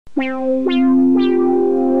counted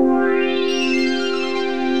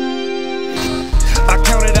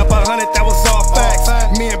up 100, that was all facts.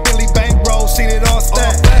 Me and Billy bankroll, seen it all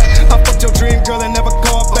stacked. I fucked your dream girl and never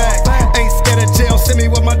called back. Ain't scared of jail, send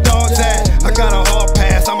me where my dogs at. I got a hall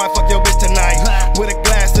pass, I might fuck your bitch tonight. With a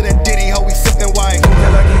glass of that Diddy, ho, we sippin' white. Till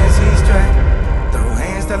I can't see straight, throw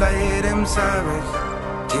hands till I hear them sirens.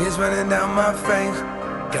 Tears running down my face.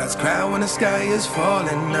 God's cry when the sky is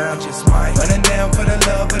falling now. Just might running down for the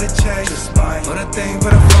love of the chase. Just might for the thing for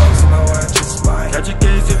the folks in my watch. Just might catch a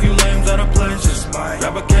case if you lames out of place. Just might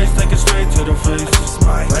grab a case, take it straight to the face. Just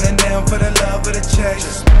might running down for the love of the chase.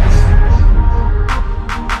 Just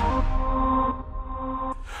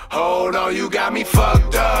hold on, you got me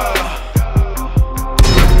fucked up.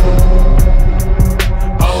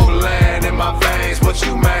 Old land in my veins, what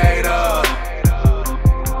you made of?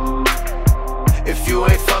 If you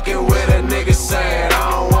ain't fucking with a nigga saying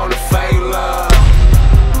I don't want to fake love,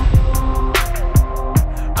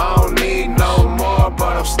 I don't need no more,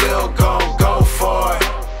 but I'm still gon' go for it.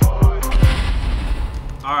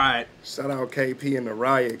 Alright. Shout out KP and the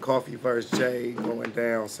Riot, Coffee vs. J, going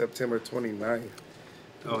down September 29th.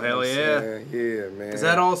 Oh, hell yeah. Yeah, man. Is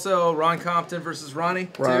that also Ron Compton versus Ronnie,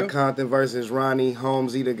 Ron too? Compton versus Ronnie,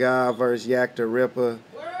 Holmesy the Guy versus Yak the Ripper.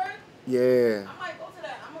 Word? Yeah. I might go to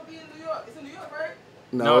that. I'm going to be in New York. It's in New York, right?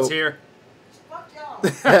 No, it's here. Fuck y'all.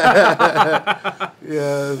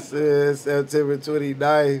 Yes, it's September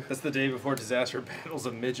 29th. That's the day before Disaster battles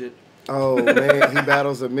a midget. Oh, man, he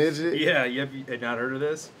battles a midget? Yeah, you have not heard of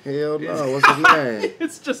this? Hell no. What's his name?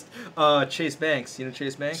 It's just Chase Banks. You know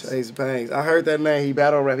Chase Banks? Chase Banks. I heard that name. He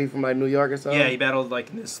battled rap. He from like New York or something? Yeah, he battled like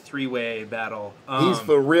in this three-way battle. He's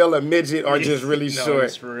for real a midget or just really no, short?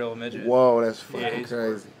 he's for real a midget. Whoa, that's fucking Yeah,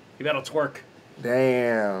 crazy. He battled Twerk.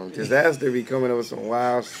 Damn. Disaster be coming up with some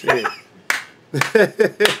wild shit.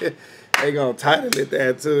 They gonna title it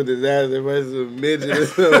that too. Disaster versus a midget or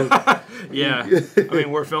something. Yeah. I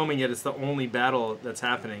mean, we're filming it. It's the only battle that's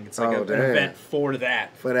happening. It's like an event for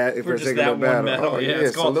that. For that For just particular that one battle. battle. Oh, yeah, yeah.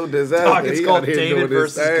 it's called, Salute Disaster. Dog, it's He called out here David doing his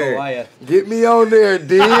versus thing. Goliath. Get me on there,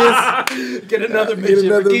 Diz. Get another Get midget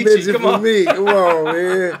another for Geechie. midget Come for on. me. Come on,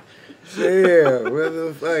 man. Yeah,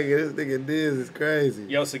 motherfucker, this nigga Diz is crazy.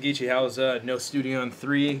 Yo, so Geechie, how's No Studio on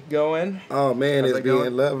 3 going? Oh, man, How's it's it being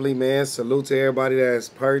going? lovely, man. Salute to everybody that's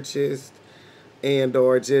purchased and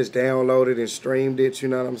or just downloaded and streamed it, you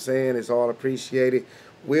know what I'm saying? It's all appreciated.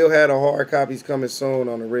 We'll have the hard copies coming soon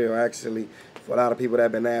on the real, actually. For a lot of people that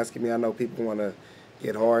have been asking me, I know people want to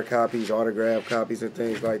get hard copies, autographed copies and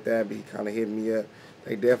things like that, be kind of hitting me up.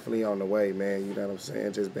 They definitely on the way, man, you know what I'm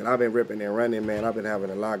saying? I've been ripping and running, man. I've been having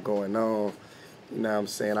a lot going on. You know what I'm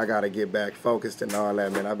saying? I got to get back focused and all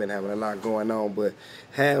that, man. I've been having a lot going on, but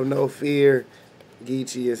have no fear.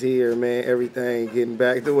 Geechie is here, man. Everything getting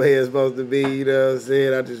back the way it's supposed to be, you know what I'm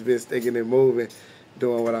saying? I just been sticking and moving,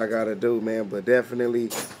 doing what I got to do, man. But definitely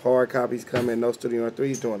hard copies coming. No Studio on 3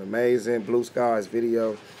 is doing amazing. Blue Skies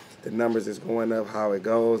video, the numbers is going up, how it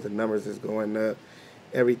goes, the numbers is going up.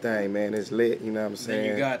 Everything, man, is lit, you know what I'm saying?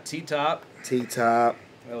 Then you got T-Top. T-Top.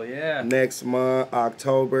 Hell yeah. Next month,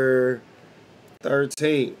 October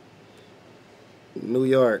 13th, New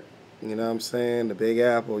York. You know what I'm saying? The Big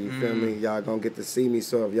Apple, you feel me? Y'all gonna get to see me.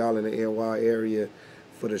 So if y'all in the NY area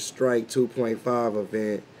for the Strike 2.5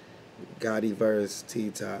 event, Gotti versus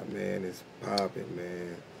T-Top, man, it's popping,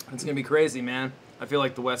 man. It's going to be crazy, man. I feel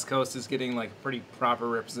like the West Coast is getting like pretty proper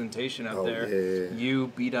representation out there. Yeah. You,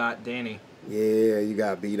 B-Dot, Danny. Yeah, you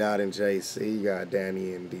got B-Dot and JC, you got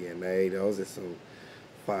Danny and DNA. Those are some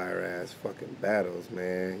fire-ass fucking battles,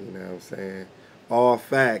 man. You know what I'm saying? All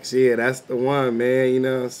facts, yeah, that's the one, man. You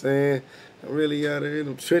know what I'm saying? I'm really out there in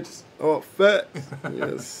them trenches. All facts. You know what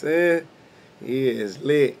I'm saying? Yeah, it's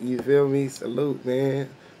lit. You feel me? Salute, man.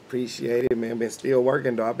 Appreciate it, man. Been still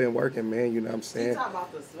working, though. I've been working, man. You know what I'm saying? He talking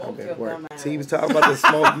about the smoke. I've been working. T was talking about the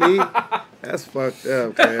smoke me? That's fucked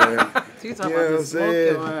up, man. He talking about the smoke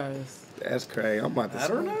your ass. That's crazy. I'm about to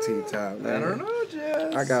smoke T-Top, man. I don't know,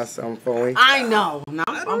 Jazz. I got something for him. I know. No,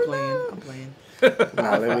 I'm playing. I'm playing.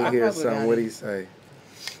 Nah, let me hear fuck with something. that. What he say?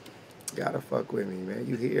 Gotta fuck with me, man.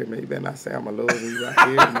 You here, man. You better not say I'm a loser. You out here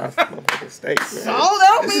in my motherfucking state, man. So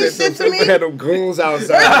that don't mean shit to me. We had them goons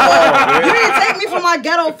outside. You didn't take me for my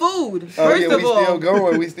ghetto food. Oh, First yeah, of we all. still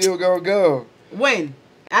going. We still gonna go. When?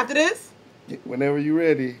 After this? Whenever you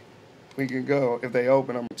ready, we can go. If they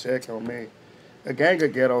open, I'm gonna check on me. A gang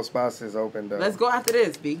of ghetto spots is open, though. Let's go after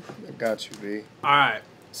this, B. I got you, B. All right.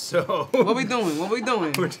 So What we doing? What we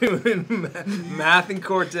doing? we're doing Math and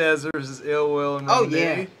Cortez versus Ill Will and Oh, Rum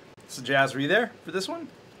yeah. Nitty. So Jazz, were you there for this one?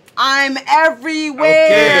 I'm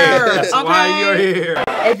everywhere. Okay, that's why you're here.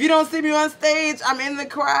 If you don't see me on stage, I'm in the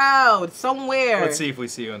crowd somewhere. Let's see if we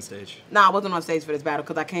see you on stage. Nah, I wasn't on stage for this battle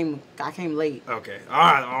because I came late. Okay, all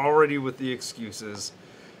right, already with the excuses.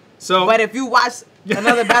 So, but if you watch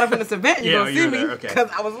another battle from this event, you're gonna see me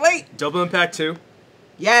because I was late. Double Impact 2.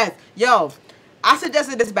 Yes, yo, I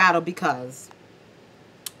suggested this battle because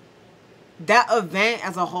that event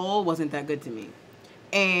as a whole wasn't that good to me.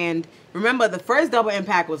 And remember, the first Double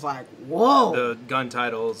Impact was like, whoa. The gun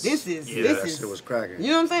titles. This is. It was cracking. You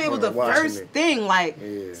know what I'm saying? It was the first thing. Like,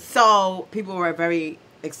 so people were very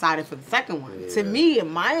excited for the second one. To me,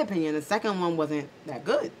 in my opinion, the second one wasn't that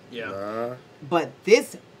good. Yeah. But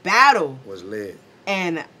this battle was lit.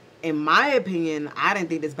 And in my opinion, I didn't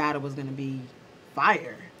think this battle was going to be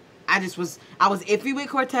fire. I was iffy with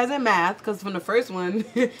Cortez and Math because from the first one,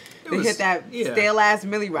 they hit that stale ass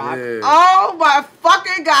Millie Rock. Yeah. Oh my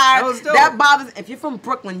fucking God. That bothers. If you're from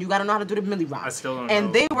Brooklyn, you gotta know how to do the Millie Rock. I still don't know.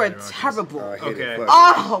 And they were terrible. Okay.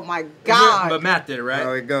 Oh my God. But Math did it, right?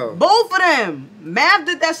 How it go? Both of them. Math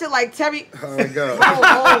did that shit like Terry. How it go?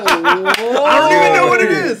 I don't even know what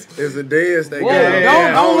it is. It's a dance they Don't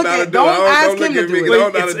ask him to do it.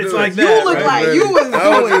 It's like that. You look like you was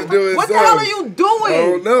doing. What the hell are you doing?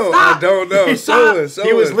 Oh no. I don't know.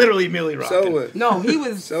 He was literally Millie rocking. No, he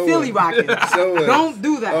was silly rocking. Don't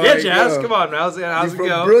do that. Yeah, Jazz, come on. How's it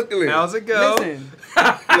go? Brooklyn. How's it go? Listen.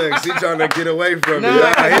 Look, she trying to get away from me. Don't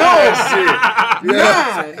ever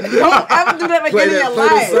do that again in your life. Play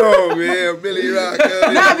the song, man. Millie Rock.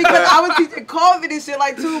 Nah, because I was teaching COVID and shit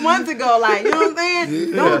like 2 months ago. Like, you know what I'm saying?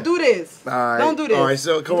 Yeah. Don't do this. All right. Don't do this. All right,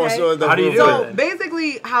 so come on. So how do you do it? So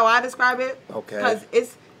basically, how I describe it. Okay. Because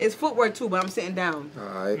it's footwork too, but I'm sitting down. All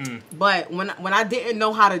right. But when I didn't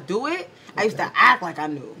know how to do it, I used to act like I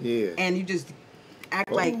knew. Yeah. And you just act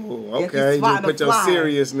like okay. You put your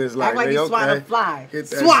seriousness like, act like you swatting a fly. Get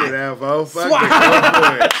that swat. shit out, bro. Swat.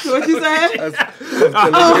 What you said?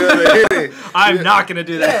 I'm not gonna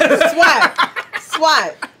do that. Yeah,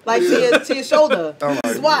 swat. Like to your shoulder.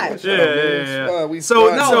 Swat. Yeah.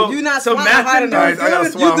 So you're not swatting hard enough. I gotta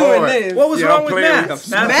swat doing this. What was wrong with Math?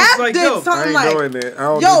 Math did something like, both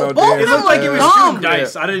it looked like it was dumb. shooting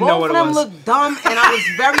dice. I didn't know what it was. Both of them looked dumb, and I was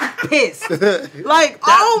very pissed. Like,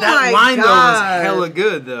 that line God. though was hella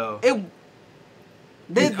good though. Okay,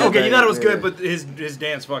 you thought it was good, but his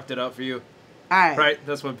dance fucked it up for you. All right. Right,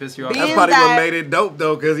 that's what pissed you off. That's probably what made it dope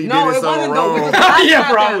though, because he did it so wasn't wrong. Dope. Yeah,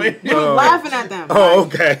 probably. We was laughing at them. Oh,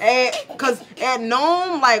 okay. Because at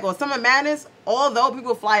Nome, like, or Summer Madness, although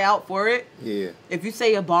people fly out for it, if you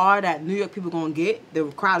say a bar that New York people gonna get, the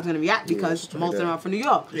crowd's gonna react because most of them are from New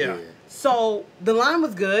York. Yeah. So the line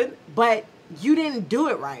was good, but you didn't do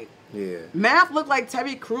it right. Yeah. Math looked like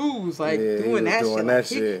Terry Crews, like doing that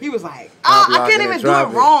shit. He was like, I can't even do it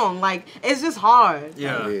wrong. Like, it's just hard.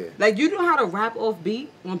 Yeah. Like, you know how to rap off beat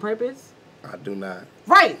on purpose? I do not.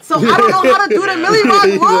 Right. So I don't know how to do the Millie Rock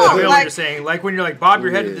wrong. I know what you're saying. Like when you're like, bob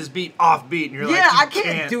your head to this beat off beat, and you're like, I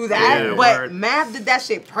can't do that. But Math did that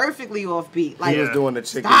shit perfectly off beat. Like, he was doing the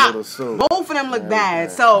chicken little soup. Both of them look bad.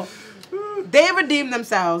 So they redeemed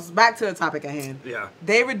themselves. Back to the topic at hand. Yeah.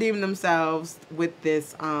 They redeemed themselves with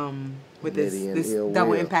this this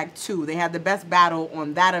Double Impact 2. They had the best battle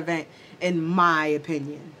on that event, in my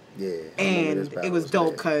opinion. Yeah. And it was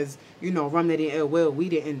dope because, you know, Rum Nitty and Ill Will,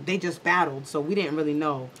 they just battled, so we didn't really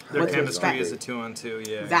know their what to chemistry expect. is a 2-on-2,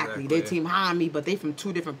 yeah. Exactly. They team behind me, but they from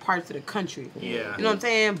 2 different parts of the country. Yeah. You know what I'm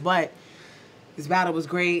saying? But this battle was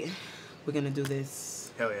great. We're going to do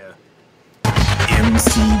this. Hell yeah.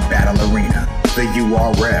 MC Battle Arena, the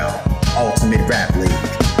URL, Ultimate Rap League.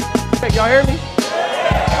 Hey, y'all hear me?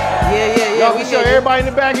 Yeah. Y'all can show everybody in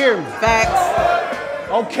the back hear me. Facts.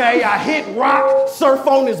 Okay, I hit rock, surf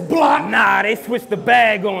on this block. Nah, they switched the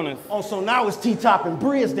bag on us. Oh, so now it's T-Top and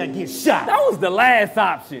Briz that get shot. That was the last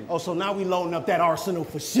option. Oh, so now we loading up that arsenal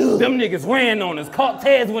for sure. Them niggas ran on us, caught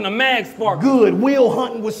Taz when the mag sparked. Good, wheel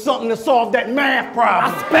hunting was something to solve that math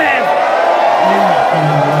problem. I spazzed.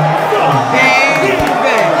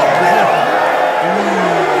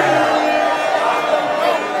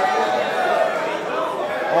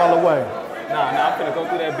 All the way. Nah, I'm finna go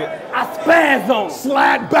through that bit. I spaz on him.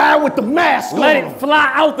 Slide by with the mask Let on. it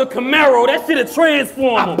fly out the Camaro. That shit'll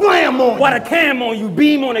transform I him. blam on you. Why the cam on you,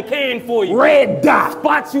 beam on the can for you. Red dot.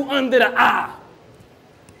 Spot you under the eye.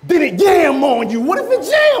 Did it jam on you? What if it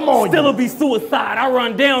jam on you? Still'll be suicide. I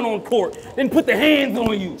run down on court, then put the hands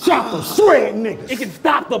on you. Chop them, shred niggas. It can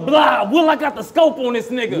stop the blob. Will I got the scope on this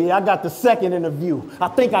nigga? Yeah, I got the second interview. I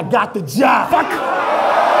think I got the job. Fuck.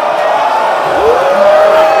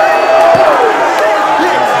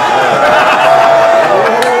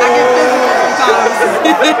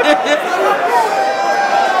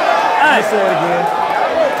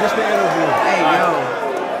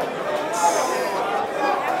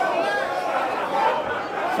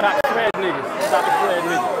 Chop shred niggas. Chop shred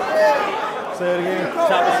niggas. Say it again.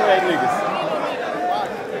 Chop shred niggas.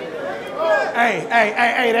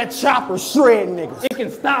 Hey, that chopper shred niggas. It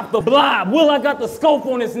can stop the blob. Will, I got the scope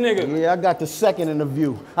on this nigga. Yeah, I got the second in the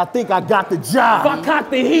view. I think I got the job. If I cock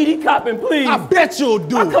the heat, he copping, please. I bet you'll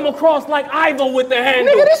do I it. come across like Ivo with the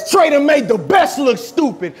handle. Nigga, this trader made the best look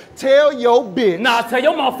stupid. Tell your bitch. Nah, tell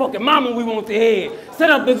your motherfucking mama we want the head. Set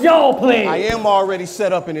up the jaw plan. I am already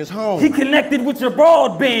set up in his home. He connected with your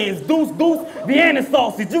broadbands. Deuce, Vienna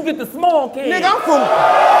sausage. You get the small can. Nigga, I'm from...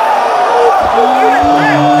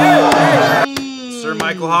 Sir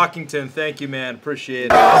Michael Hawkington, thank you, man.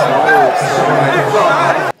 Appreciate it.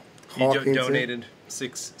 He donated $670.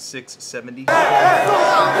 It's because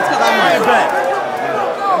I'm right back.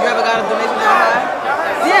 You ever got a donation that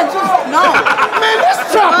high? Yeah, just no. Man, this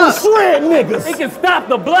chopper shred niggas. It can stop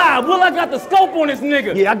the blob. Will, I got the scope on this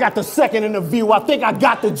nigga. Yeah, I got the second in the view. I think I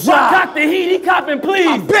got the If I job. cock the heat, he copping, please.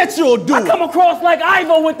 I bet you'll do I it. come across like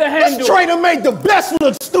Ivo with the handle. This trader made the best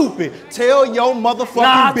look stupid. Tell your motherfucking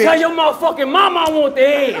Nah, bitch. tell your motherfucking mama I want the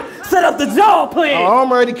head. Set up the jaw plan.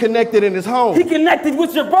 I'm already connected in his home. He connected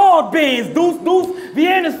with your broadbands. Deuce,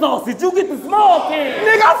 Vienna sausage. You get the small can.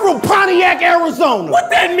 Nigga, I'm from Pontiac, Arizona. What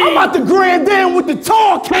that mean? I'm about to grand down with the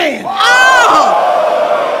tall can. That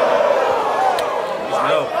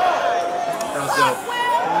was dope.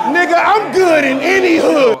 Nigga, I'm good in any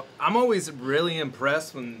hood. I'm always really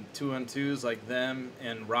impressed when 2-on-2s like them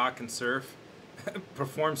and Rock and Surf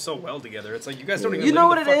perform so well together. It's like you guys don't even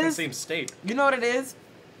live in the fucking same state. You know what it is?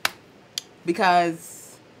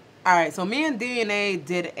 Because, all right, so me and DNA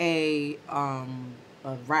did a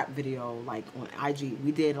rap video like on IG.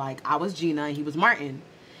 We did like I was Gina and he was Martin.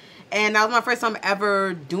 And that was my first time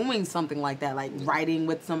ever doing something like that, like writing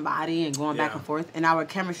with somebody and going back and forth. And our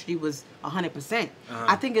chemistry was 100%.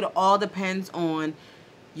 I think it all depends on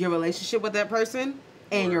your relationship with that person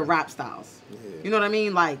and your rap styles. You know what I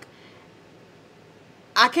mean? Like,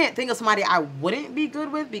 I can't think of somebody I wouldn't be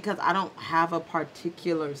good with because I don't have a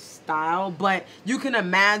particular style. But you can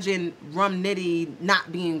imagine RUM NITTY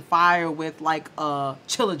not being fire with like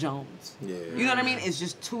Chilla Jones. Yeah. You know what I mean? It's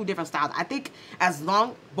just two different styles. I think as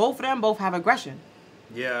long both of them both have aggression.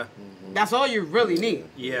 Yeah. That's all you really need.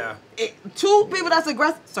 Yeah. Two people that's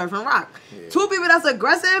aggressive, Surf and Rock. Yeah. Two people that's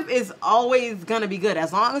aggressive is always gonna be good.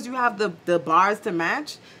 As long as you have the bars to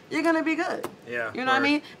match, you're gonna be good. Yeah. You know what I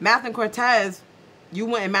mean? Math and Cortez, you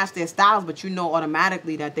wouldn't match their styles, but you know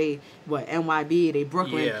automatically that they, NYB, they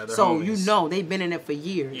Brooklyn. Yeah, so homies. You know they've been in it for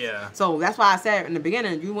years. Yeah. So that's why I said in the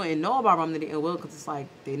beginning, you wouldn't know about RUM NITTY and Will because it's like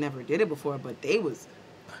they never did it before, but they was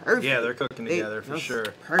perfect. Yeah, they're cooking together for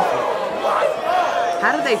sure. Perfect.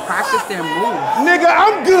 How did they practice their moves? Nigga,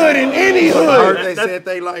 I'm good in any hood. They said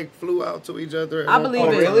they like flew out to each other. I believe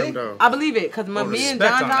it. Really? I believe it because when me and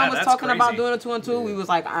John was talking about doing a 2-on-2, we was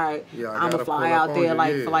like, all right, I'm gonna fly out there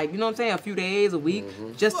for like, you know what I'm saying, a few days, a week,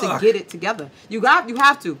 just to get it together. You have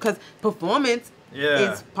to because performance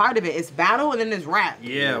is part of it. It's battle and then there's rap.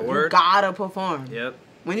 Yeah, you gotta perform. Yep.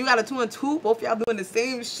 When you got a 2-on-2, both y'all doing the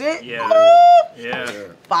same shit. Yeah.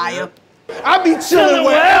 Fire. Yep. I be chilling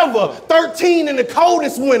wherever. 13 in the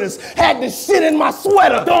coldest winters. Had the shit in my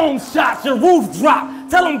sweater. Dome shots, your roof drop.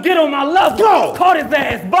 Tell him get on my level. Go. Caught his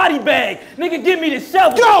ass, body bag. Nigga, give me the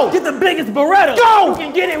shovel. Go. Get the biggest Beretta. Go. You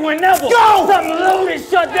can get it whenever. Go. Something loaded,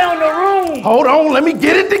 shut down the room. Hold on, let me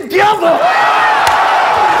get it together.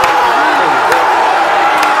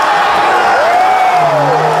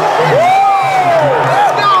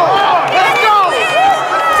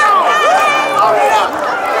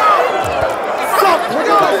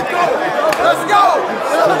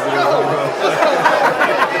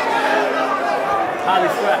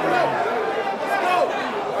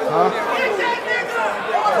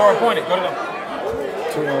 Pointed. Go to them.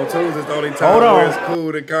 2-on-2s is the only time where it's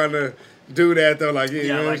cool to kind of do that though. Like,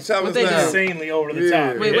 what they insanely over the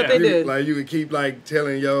top. Wait, what they did? Like you could keep like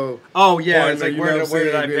telling yo. Oh yeah, it's like where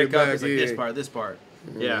did I pick up? It's like this part.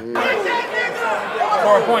 Yeah.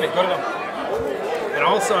 Pointed. Go to them. And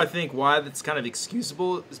also, I think why that's kind of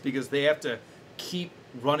excusable is because they have to keep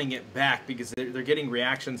running it back because they're getting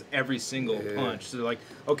reactions every single punch. So they're like,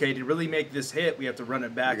 okay, to really make this hit, we have to run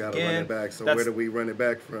it back again. Run it back. So where do we run it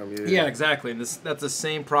back from? Yeah, exactly. And that's the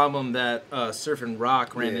same problem that Surf and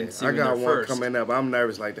Rock ran into. I got one coming up. I'm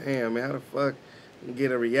nervous. Like, damn, man, how the fuck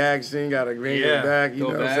get a reaction? Got to bring it back. You know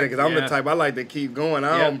what I'm saying? Because I'm the type I like to keep going.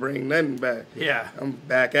 I don't bring nothing back. Yeah, I'm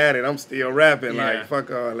back at it. I'm still rapping. Like,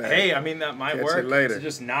 fuck all that. Hey, I mean that might work. Later. To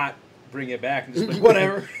just not bring it back and just like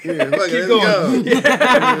whatever. Keep going.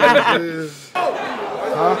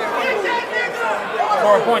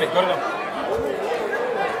 Pointed. Go to them.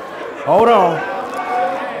 Hold on.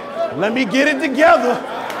 Let me get it together.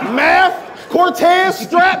 Math, Cortez,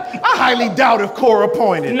 Strap. I highly doubt if court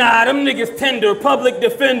appointed. Nah, them niggas tender, public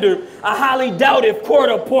defender. I highly doubt if court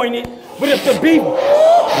appointed. But if the beef... What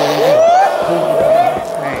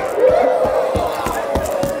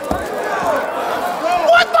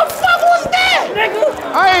the fuck was that? Nigga.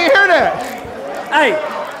 I ain't hear that. Hey.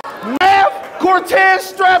 Math, Cortez,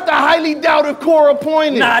 Strapped. I highly doubt if court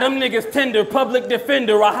appointed. Nah, them niggas tender, public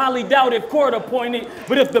defender. I highly doubt if court appointed.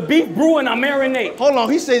 But if the beef brewing, I marinate. Hold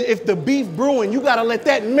on, he said if the beef brewing, you gotta let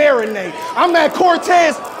that marinate. I'm at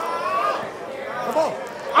Cortez. Come on.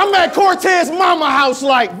 I'm at Cortez mama house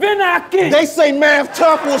like. Vinaki. They say Math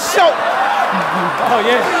tough will show. Oh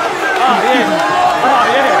yeah. Oh yeah. Oh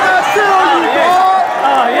yeah. I tell you, yeah. boy.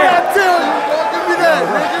 Oh yeah. I tell you, boy. Give me that,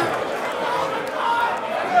 nigga.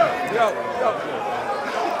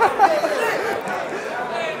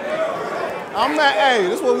 I'm at, hey,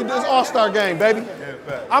 this is what we do, this All-Star game, baby.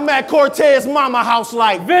 I'm at Cortez mama house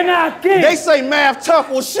like. Vinaki. They say Math tough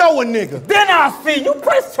will show a nigga. Then I see you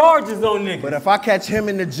press charges on niggas. But if I catch him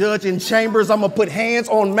and the judge in chambers, I'm gonna put hands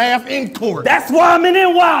on Math in court. That's why I'm in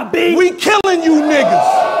NYB. We killing you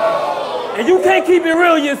niggas. And you can't keep it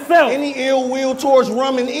real yourself. Any ill will towards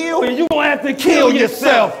Rum and Ill, And you gonna have to kill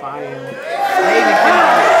yourself.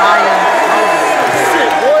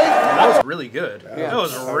 That was really good. Yeah. That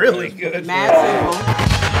was really good. Mad simple.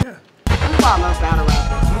 Yeah. That's why I love battle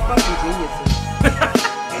rappers. You fucking geniuses.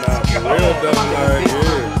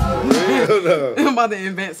 I'm about to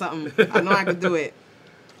invent something. I know I can do it.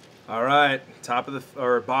 All right, top of the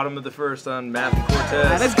or bottom of the first on Math and Cortez.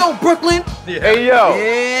 Right, let's go, Brooklyn. Yeah. Hey yo.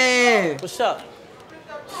 Yeah. What's up?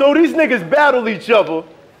 So these niggas battled each other,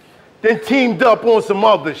 then teamed up on some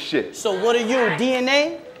other shit. So what are you,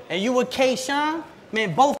 DNA? And you with K-Shine?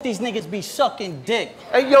 Man, both these niggas be sucking dick.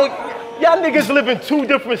 Hey yo, y'all niggas live in 2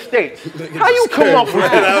 different states. How you come up with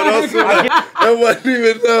that? That wasn't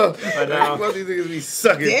even know. I know. Both these niggas be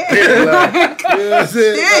sucking dick. Yeah. Like, you know what I'm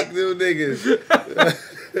saying? Fuck them niggas.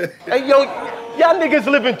 Hey yo, y'all niggas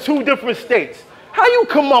live in 2 different states. How you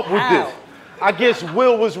come up with this? I guess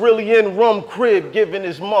Will was really in Rum crib giving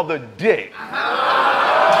his mother dick.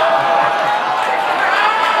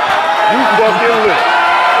 You fucking lit.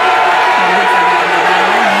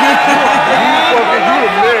 You the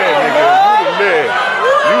man, nigga.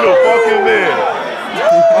 You the fucking man.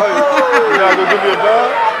 You not gonna give me a bag?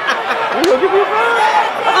 You gonna give me a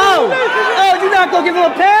bag? Oh, you not gonna give him a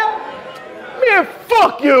pound? Man,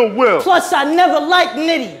 fuck you, Will. Plus, I never liked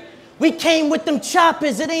Nitty. We came with them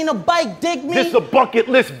choppers, it ain't a bike, dig me? This a bucket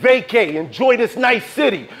list vacay. Enjoy this nice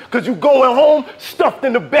city. Cause you going home stuffed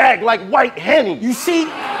in the bag like white Henny. You see?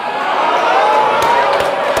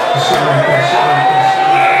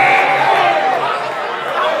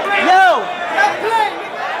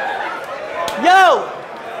 Yo,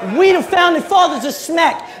 we the founding fathers of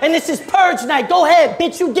smack, and this is purge night. Go ahead,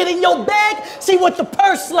 bitch, you get in your bag, see what the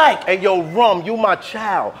purse like. Hey, yo, Rum, you my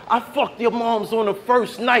child. I fucked your moms on the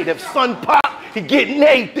first night. If son pop, he getting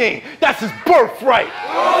anything. That's his birthright.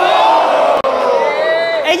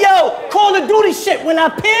 Hey, yo, Call of Duty shit when I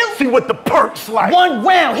peel. See what the perks like. 1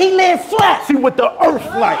 round, he land flat. See what the earth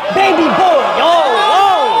like. Baby boy, yo.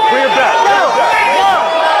 Bring it back.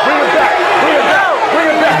 Bring it back. Bring it back. Bring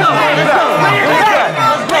it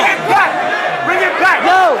back. Bring it back.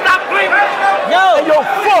 Yo. Stop bleeding. Yo. Hey, yo,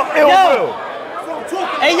 fuck Ill Will.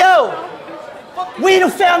 Hey, yo. We the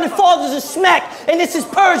founding fathers of smack, and this is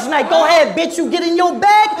purge night. Go ahead, bitch, you get in your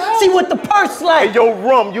bag, see what the purse like. Hey, yo,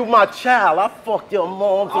 Rum, you my child. I fucked your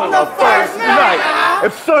moms on the first night.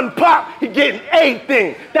 If son pop, he getting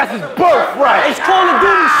anything. That's his birthright. It's Call of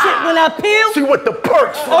Duty shit when I peel. See what the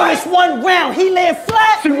perks On like. this 1 round, he land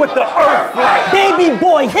flat. See what the earth like. Baby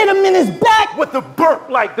boy, hit him in his back. What the burp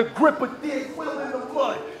like. The grip of dig will in the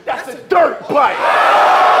mud. That's a dirt bite.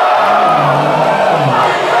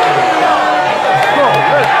 Let's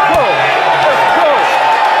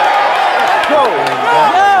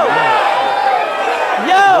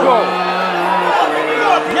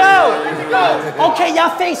go. Okay,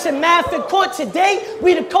 y'all facing Math in court today.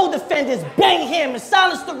 We the co-defendants. Bang him and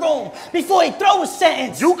silence the room before he throw a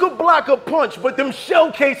sentence. You could block a punch, but them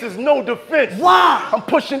shell cases no defense. Why? I'm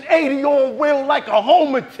pushing 80 on Will like a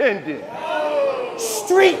home attendant.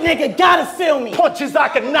 Street nigga gotta feel me. Punches I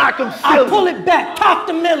can knock him silly. I pull it back, cock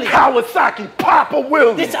the millie. Kawasaki, Papa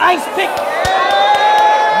Willie. This ice pick.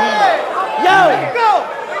 Yo.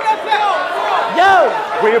 Yo.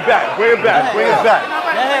 Bring it back, bring it back, bring it back.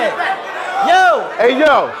 Yo. Hey,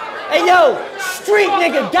 yo. Hey, yo. Street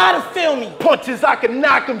nigga gotta feel me. Punches I can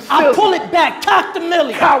knock him silly. I pull it back, cock the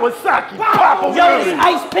millie. Kawasaki, Papa Willie. Yo, this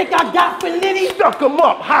ice pick I got for Nitty. Stuck him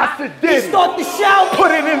up, hot to He start the shout.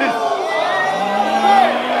 Put it in his...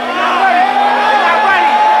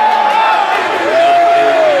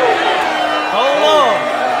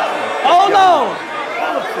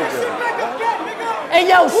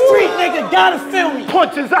 nigga, gotta feel me.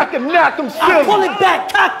 Punches, I can knock him silly. I pull it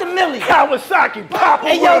back, cock the millie. Kawasaki, pop him.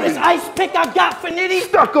 Hey yo, this ice pick I got for Nitty.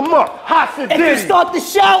 Stuck him up, hot and If you start to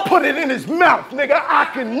shout, put it in his mouth, nigga, I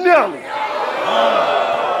can nail it.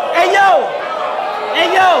 Hey yo,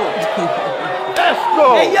 hey yo. Let's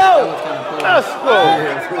go. Hey yo. Let's go.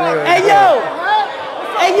 Hey yo.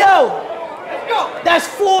 Hey yo. That's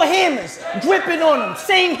 4 hammers, gripping on them.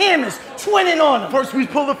 Same hammers, twinning on them. First we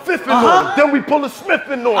pull a fiffin on him, then we pull a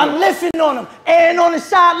smithin on him. I'm lifting on them, and on the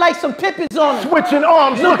side like some pippins on them. Switching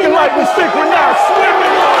arms, looking like we're synchronized,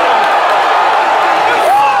 swimming on him.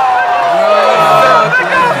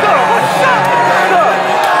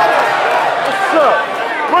 What's up?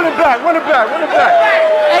 Run it back, run it back, run it back.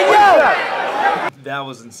 Hey yo. That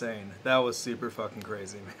was insane. That was super fucking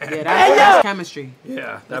crazy, man. Yeah, that's chemistry.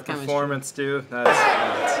 Yeah, that's that performance too. That's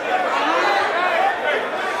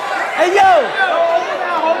Hey yo!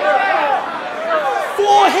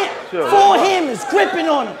 4 hammers, gripping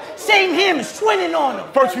on them. Same hammers, twinning on them.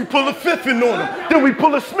 First we pull a fiffin on him, then we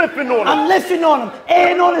pull a smithin on him. I'm lifting on them,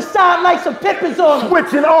 and on the side like some pippins on them.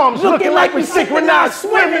 Switching arms, looking like we synchronized,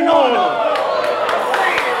 swimming on them.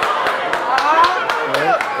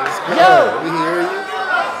 Yo! We hear you.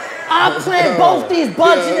 I plant both these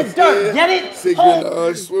buds in the dirt. Get it?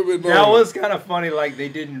 That was kind of funny. Like they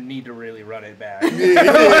didn't need to really run it back.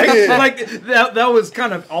 like that was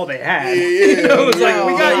kind of all they had. It was like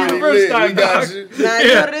we got you the first time, dog. Nah,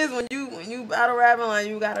 you know what it is when you battle rapping, like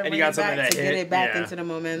you gotta bring it back to get it back into the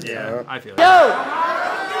momentum. Yeah, I feel it. Yo,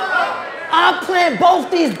 I plant both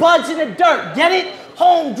these buds in the dirt. Get it?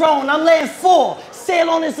 Homegrown. I'm laying 4. Sail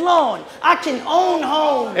on this lawn. I can own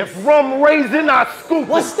home. If rum raisin, I scoop.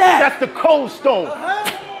 What's that? That's the cold stone.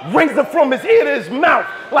 Razor from his ear to his mouth,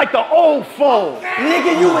 like the old phone.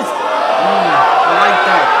 Nigga, you was. I like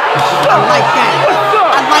that. I like that. What's up?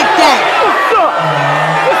 I like that. What's up?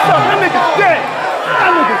 What's up? That nigga's dead.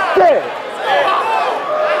 That nigga's dead.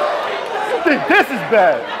 You think this is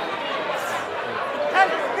bad?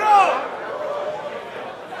 Let's go.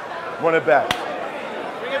 Run it back.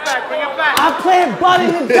 Bring it back. I plant bud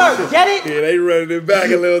in the dirt. Get it? Yeah, they running it back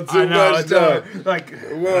a little too much, though. Like,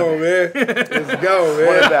 come on, man. Let's go, man.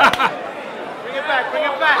 Run it back. Bring it back. Bring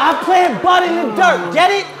it back. I plant bud in the dirt.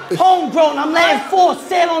 Get it? Homegrown. I'm laying 4.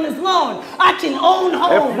 Sail on this lawn. I can own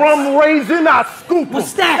home. If rum raisin, I scoop him.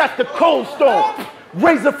 What's that? That's the cold stone.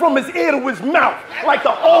 Razor from his ear to his mouth, like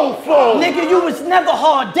the old phone. Nigga, you was never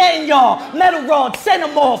hard. Dead in y'all. Metal rod. Send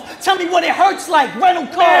them off. Tell me what it hurts like. Rental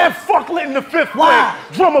car. Man, fuck lit in the 5th Why?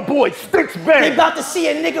 grade. Drummer boy, sticks bang. They about to see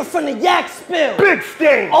a nigga from the yak spill. Big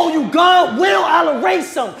stain. Oh, you gone? Will, I'll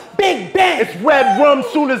erase him. Big bang. It's red rum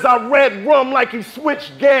soon as I read rum like he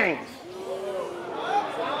switched gangs.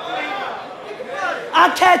 I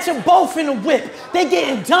catch them both in a whip. They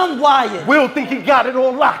getting dumb wired. Will think he got it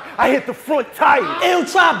on lock. I hit the front tire. He'll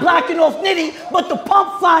try blocking off Nitty, but the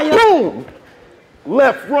pump fire. Boom!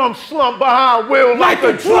 Left rum slump behind Will like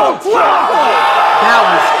a drunk driver. That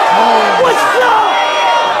was cold. What's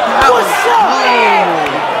up? What's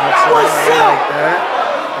up? What's up?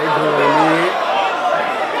 They going in.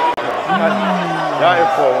 Y'all in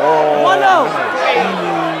for a long What up? time.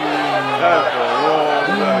 Y'all in for a long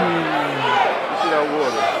time. You see that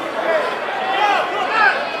water?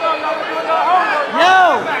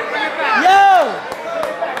 Yo!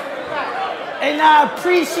 And I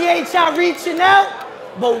appreciate y'all reaching out,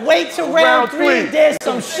 but wait till round 3. There's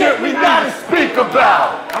some shit we gotta speak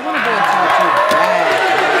about. I want to go into it too bad.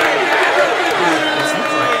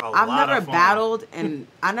 I've never battled, and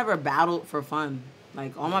I never battled for fun.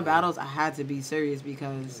 Like, all my battles, I had to be serious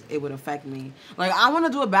because it would affect me. Like, I want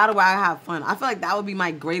to do a battle where I have fun. I feel like that would be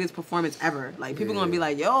my greatest performance ever. Like, people going to be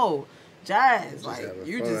like, yo, Jazz, like,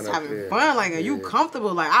 you just having fun. Like, are you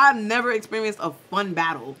comfortable? Like, I've never experienced a fun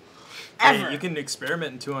battle. Ever. Hey, you can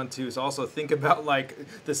experiment in 2-on-2s. Also, think about like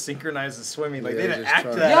the synchronized swimming. Like Yeah, they'd just act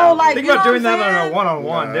try that. Yo, like, think you about know doing what I'm that on a saying?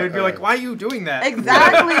 one-on-one. They'd be like, "Why are you doing that?"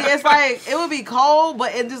 Exactly. It's like it would be cold,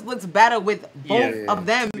 but it just looks better with both of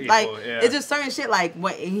them. People, like it's just certain shit. Like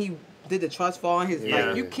what he did the trust fall on his.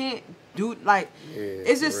 Like you can't do like.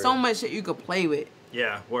 It's just so much shit you could play with.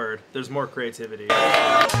 Yeah, word. There's more creativity.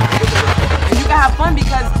 And you can have fun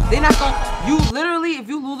because they're not gonna. You literally, if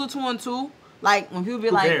you lose a 2-on-2. Like, when people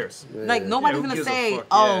be like, cares? Like, nobody's gonna say,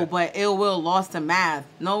 fuck? but Ill Will lost to Math.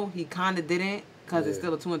 No, he kind of didn't, because it's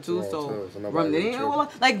still a 2-on-2, so Rum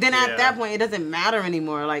Nitty. Like, then at that point, it doesn't matter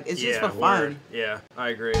anymore. Like, it's just for fun. Yeah, I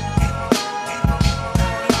agree.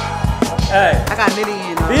 Hey, I got Nitty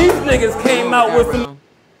in. These niggas came out with some.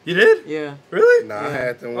 You did? Yeah. Really? Nah, I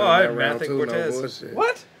had to win I that round 2, Cortez. no bullshit.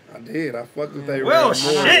 What? I did. I fucked with they Well, round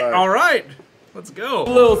more, shit. like, All right. Let's go.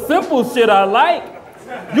 Little simple shit I like.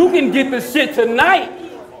 You can get the shit tonight.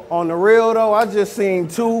 On the real though, I just seen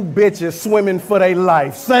 2 bitches swimming for their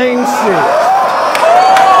life. Same shit.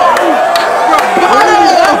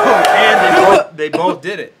 And they both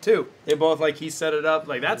did it too. They both like he set it up.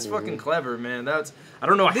 Like that's fucking clever, man. That's I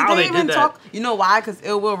don't know how they did that. You know why? Because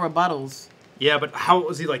Ill Will rebuttals. Yeah, but how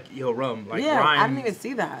was he like, yo, Rum? Like, yeah, rhyme, I didn't even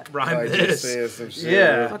see that. Rhyme Like this. just saying some shit.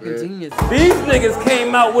 Yeah. Fucking genius. These niggas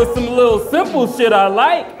came out with some little simple shit I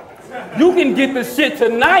like. You can get the shit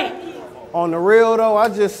tonight. On the real though, I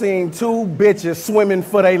just seen 2 bitches swimming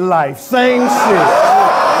for their life. Same shit.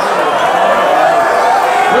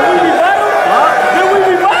 Did we rebuttal? Did we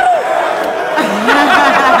rebuttal?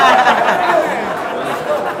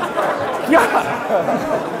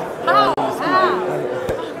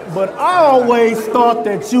 But I always thought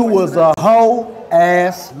that you was a hoe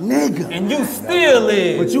ass nigga. And you still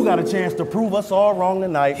is. But you got a chance to prove us all wrong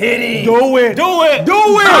tonight. Hit it. Do it. Do it.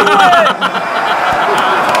 Do it.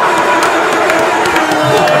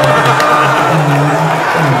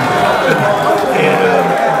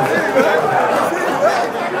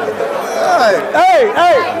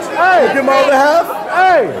 Hey, give him all the half.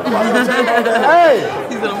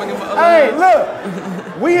 Hey, look.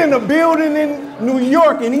 We in the building in New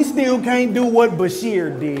York and he still can't do what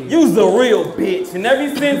Bashir did. You's a real bitch, and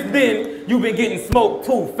ever since then, you been getting smoked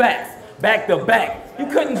too fast, back to back. You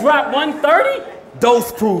couldn't drop 130?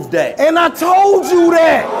 Dose proves that. And I told you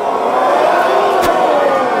that.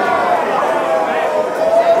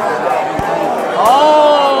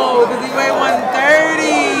 Oh, because he weighed 130.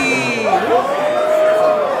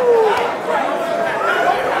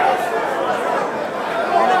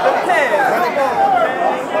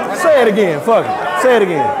 Say it again, fuck it. Say it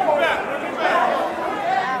again.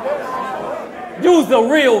 You's a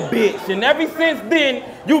real bitch, and ever since then,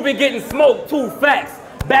 you've been getting smoked too fast,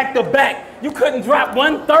 back to back. You couldn't drop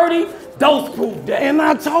 130? Dose proof that. And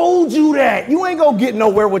I told you that. You ain't gonna get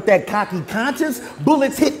nowhere with that cocky conscience.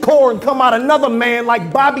 Bullets hit core and come out another man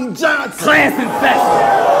like Bobby Johnson. Class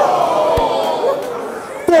infection.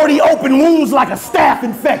 40 open wounds like a staph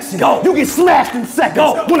infection. Go. You get smashed in seconds.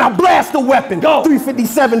 Go. When I blast the weapon. Go.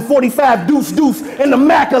 357, 45, deuce, deuce, and the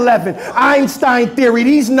Mac 11. Einstein theory,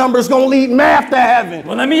 these numbers gonna lead math to heaven.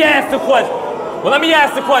 Well, let me ask the question.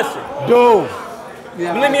 Dude.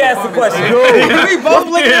 Yeah, Let me ask the question. We both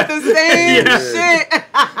looking at the same shit.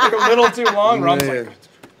 Like a little too long. Rum's like,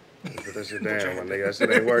 put that shit down, my nigga. That shit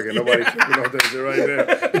ain't working. Nobody tripping off that shit right now.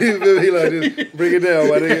 He like, just bring it down,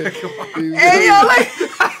 my nigga. Hey, yo, like.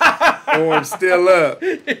 Oh, I'm still up.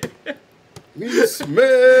 You smell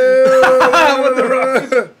with the rock.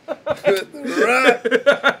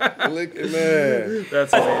 Look at that.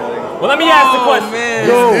 that's amazing. Well, let me ask the question. Man.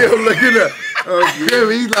 Still looking up. Oh,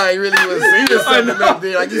 Grim, he like really was seeing something up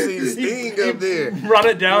there. Like you see Sting up there. Run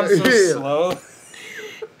it down so slow.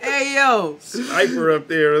 Hey, yo. Sniper up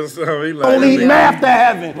there or something. He like, Don't lead math to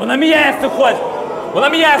heaven. Well, let me ask the question.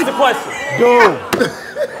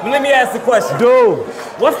 Dude.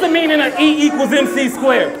 What's the meaning of E equals MC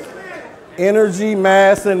squared? Energy,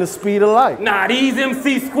 mass, and the speed of light. Nah, these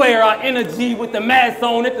MC square are energy with the mass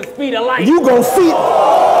on at the speed of light. You gon' see.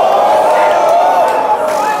 Go.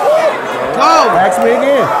 Ask me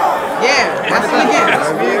again. Yeah, ask me again.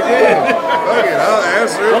 Ask me again. Fuck it, I'll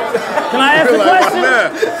answer it. Can I ask the Like, question? why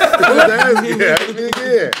not? Ask me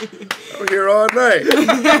again. I'm here all night.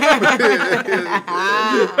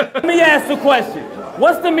 Let me ask the question.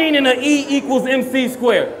 What's the meaning of E equals MC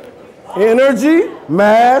squared? Energy,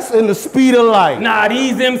 mass, and the speed of light. Nah,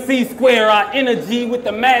 these MC square are energy with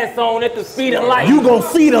the mass on at the speed of light. You gon'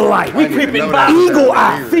 see the light. We creeping by. Eagle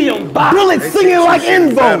eye. See them by. Bullets singing like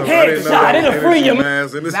Invo. Headshot, it'll free you.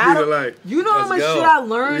 You know how much shit I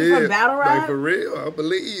learned from battle rap? Like for real, I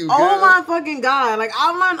believe you. Oh my fucking God. Like,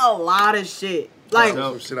 I learned a lot of shit. Like,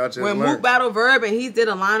 shit I just when learned. Mook battle Verb and he did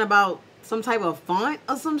a line about some type of font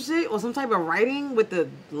or some shit, or some type of writing with the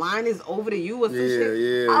line is over to you or some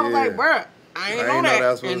shit. I was like, bruh, I ain't know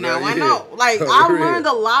that. And now I know. Like, I learned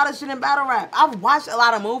a lot of shit in battle rap. I've watched a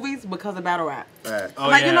lot of movies because of battle rap.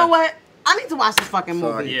 Like, you know what? I need to watch this fucking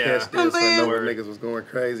movie. Yeah. Catch this. I know where niggas was going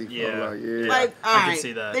crazy. Like, all right,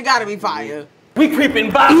 they gotta be fire. We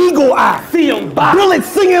creeping by. Eagle eye. See them by. Bullets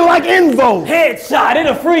singing like Invo. Headshot,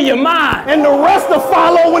 it'll free your mind. And the rest will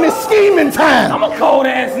follow when it's scheming time. I'm a cold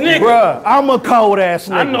ass nigga. Bruh, I'm a cold ass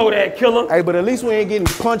nigga. I know that, killer. Hey, but at least we ain't getting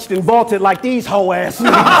punched and vaulted like these hoe ass niggas.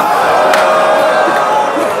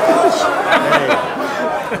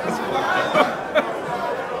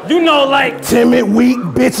 You know, like timid, weak,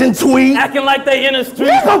 bitch, and tweet. Acting like they in the street.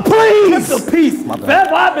 Nigga, please. Keep the peace.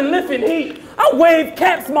 Forever I've been lifting heat. I waved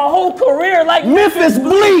caps my whole career like Memphis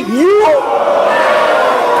Bleak, you.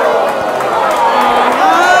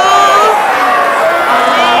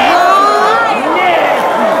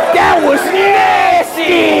 That was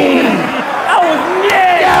nasty.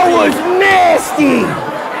 That was nasty.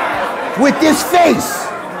 With this face.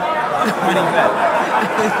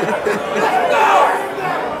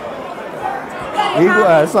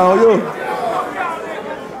 It's on you.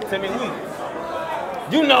 Timid weak.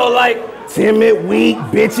 You know, like timid, weak,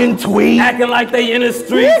 bitchin' tweet. Acting like they in the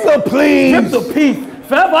streets. Nigga, please. Rip the piece.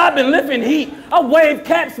 Forever I've been lifting heat. I waved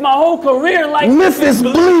caps my whole career like Memphis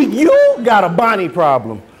Bleak, you got a Bonnie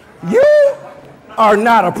problem. You are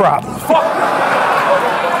not a problem.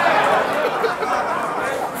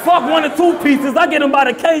 Fuck 1 or 2 pieces, I get them by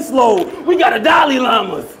the caseload. We got a Dalai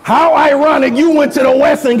Lamas. How ironic you went to the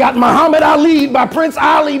West and got Muhammad Ali by Prince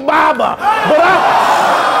Ali Baba.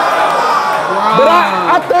 But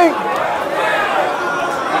I think,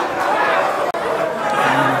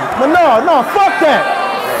 but no, fuck that.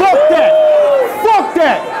 Fuck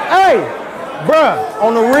that. Hey, bruh,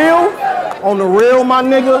 on the real, my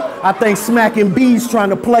nigga, I think smacking B's trying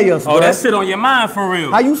to play us, Oh, that shit on your mind for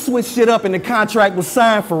real. How you switch shit up and the contract was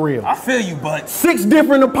signed for real? I feel you, but 6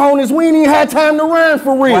 different opponents, we ain't even had time to run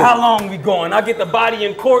for real. Well, how long we going? I get the body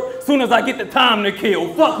in court soon as I get the time to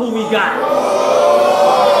kill. Fuck who we got.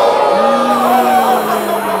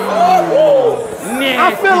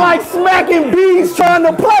 I feel like smacking B's trying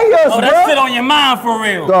to play us, Oh, that shit on your mind for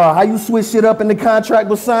real. Dawg, how you switch shit up and the contract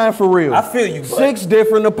was signed for real? I feel you, but 6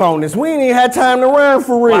 different opponents. We ain't even had time to run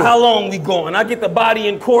for real. Well, how long we going? I get the body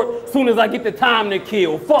in court soon as I get the time to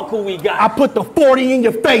kill. Fuck who we got. I put the 40 in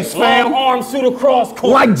your face, fam. Long arm shoot across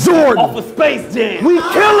court. Like Jordan. Off of Space Jam. We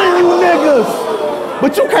killing you niggas.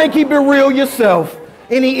 But you can't keep it real yourself.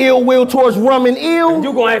 Any ill will towards rum and ill?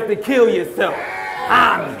 You gonna have to kill yourself.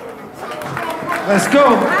 Let's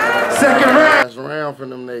go. Second round. Last round for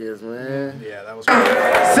them niggas, man. Yeah, that was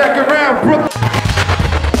second round, Brooklyn.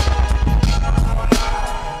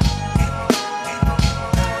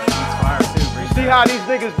 See how these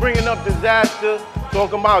niggas bringing up disaster,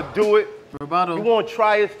 talking about do it. Rebuttal. You want to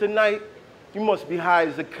try us tonight? You must be high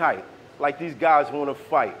as a kite. Like these guys want to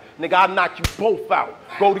fight. Nigga, I'll knock you both out.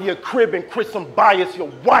 Go to your crib and Chris and bias your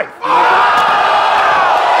wife,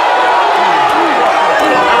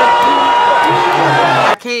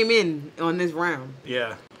 I came in on this round.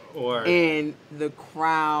 Yeah. And the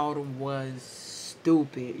crowd was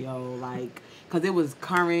stupid, yo. Like, cause it was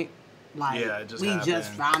current. Like, yeah, it just we happened.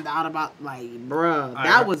 just found out about, like, bruh,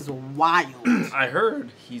 that was wild. I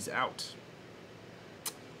heard he's out.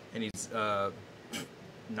 And he's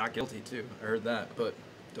not guilty too. I heard that, but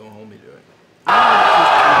don't hold me to it.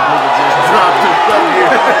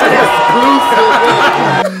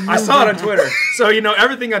 I saw it on Twitter. So, you know,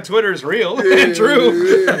 everything on Twitter is real and true.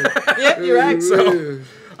 Yeah, you're right. So, that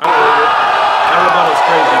rebuttal's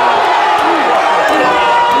crazy.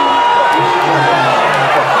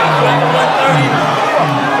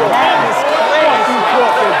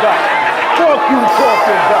 Fuck you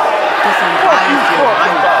talking about.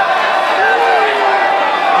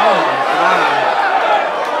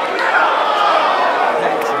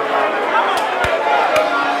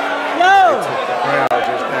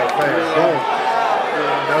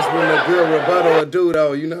 That's when a good rebuttal will do,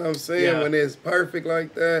 though. You know what I'm saying? Yeah. When it's perfect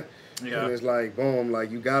like that, yeah. And it's like, boom, like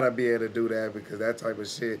you gotta be able to do that because that type of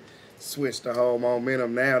shit switched the whole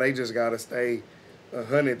momentum. Now they just gotta stay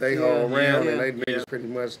 100 they whole round, and they niggas pretty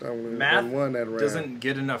much don't won that round. Doesn't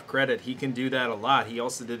get enough credit. He can do that a lot. He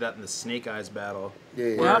also did that in the Snake Eyes battle.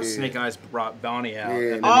 Yeah, where Snake Eyes brought Bonnie out.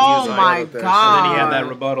 Yeah, and then oh he was my like, god! And then he had that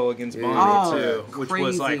rebuttal against Bonnie too, which crazy.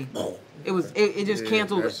 was like, it just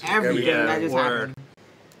canceled everything that just happened.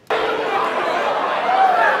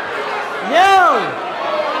 Yo!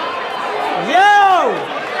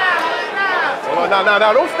 Oh, no,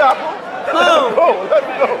 don't stop. Let him go. Let him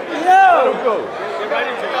go. Let him go.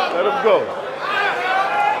 Let him go.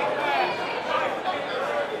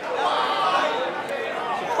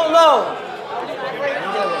 Hello.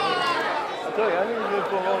 I tell you, I need to do it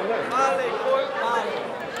for a long night.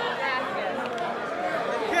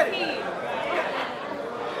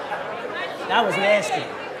 That was nasty.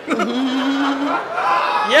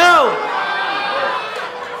 Yo!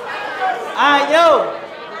 Alright, yo!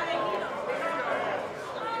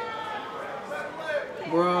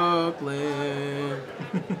 Brooklyn.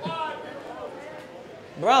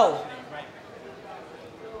 Bro.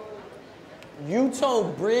 You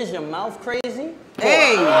told Bridge your mouth crazy?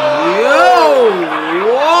 Hey, yo!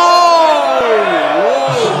 Whoa!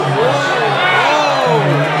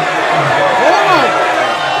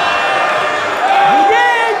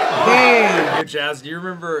 Hey, Jazz, do you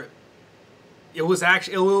remember It was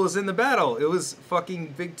actually Ill Will was in the battle. It was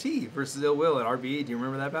fucking Big T versus Ill Will at RBE. Do you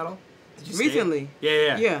remember that battle? Did you Recently?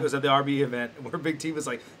 Yeah. It was at the RBE event where Big T was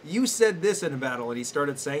like, "You said this in a battle," and he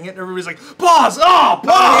started saying it, and everybody was like, "Pause! Oh,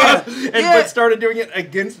 pause!" But started doing it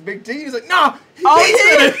against Big T. He's like, "No, he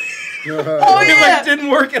said it." It like didn't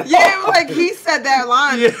work at all. Yeah, like he said that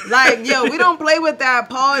line. Like, yo, we don't play with that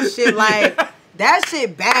pause shit. Like, that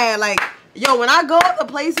shit bad. Like, yo, when I go to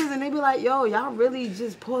places and they be like, yo, y'all really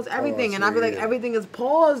just pause everything. And I be like, everything is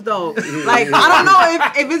paused, though. Like, I don't know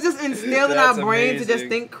if it's just instilled in our brain to just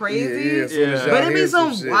think crazy. But it be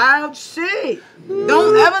some wild shit.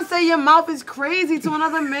 Don't ever say your mouth is crazy to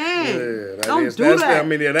another man. Don't do that. I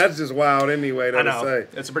mean, that's just wild anyway, though, to say.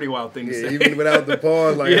 That's a pretty wild thing to say. Even without the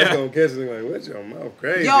pause, like, I'm going to catch it. Like, what's your mouth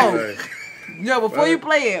crazy? Yo, before you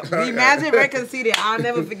play it, we imagine Red Conceited. I'll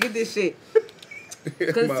never forget this shit.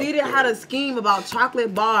 Conceited had a scheme about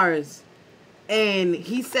chocolate bars, and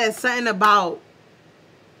he said something about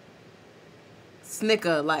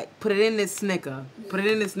Snicker, like put it in this Snicker,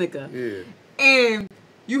 Yeah. And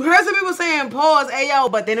you heard some people saying pause,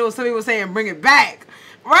 ayo, but then there was some people saying bring it back,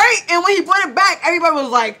 right? And when he put it back, everybody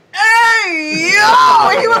was like, hey, yo,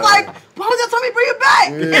 and he was like, why would y'all tell me bring it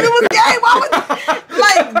back? If it was gay, why would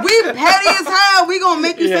like we petty as hell? We gonna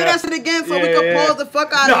make you say that shit again so we can pause the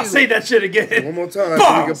fuck out of you. No, say that shit again. One more time so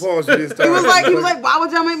we can pause you this time. He was like, why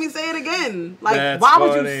would y'all make me say it again? Like, That's why funny.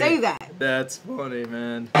 would you say that? That's funny,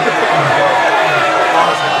 man.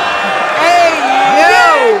 Hey,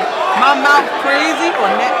 yo, my mouth crazy or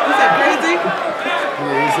he said crazy?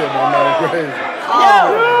 Yeah, he said my mouth crazy. Oh,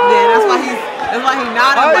 yeah, that's why he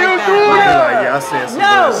nodded like that. Yeah, I said some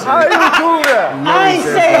bullshit. How you do that? I ain't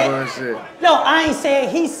say it. No, I ain't say it.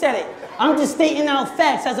 He said it. I'm just stating out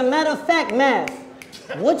facts. As a matter of fact, man,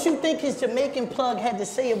 what you think his Jamaican plug had to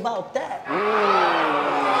say about that?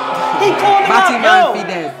 He called him up, yo.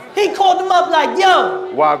 He called him up like,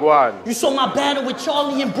 yo. Wagwan. You saw my battle with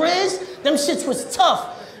Charlie and Briz? Them shits was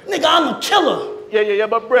tough. Nigga, I'm a killer. Yeah,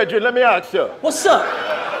 but brethren, let me ask you. What's up?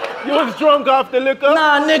 You was drunk off the liquor?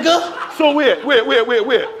 Nah, nigga. So wait.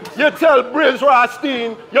 You tell Briz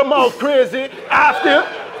Rothstein your mouth crazy after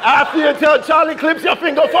you tell Charlie Clips your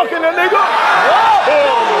finger fucking a nigga?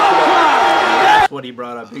 That's what he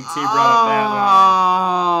brought up. Big T brought up that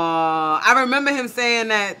line. I remember him saying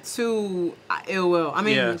that to Ill Will. I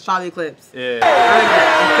mean, Charlie Clips. Yeah.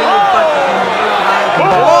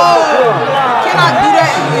 Whoa! You cannot do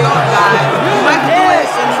that in New York, guys. You might do it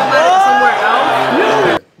somewhere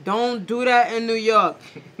else. Don't do that in New York.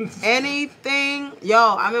 Anything,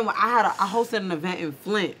 yo. I remember I hosted an event in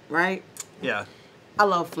Flint, right? Yeah. I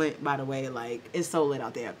love Flint, by the way. Like, it's so lit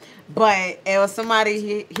out there. But it was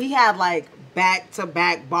somebody, he had like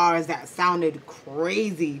back-to-back bars that sounded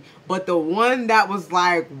crazy. But the one that was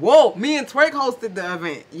like, whoa, me and Twerk hosted the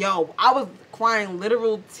event. Yo, I was crying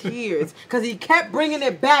literal tears because he kept bringing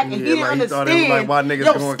it back and he didn't understand. He thought it was like, why niggas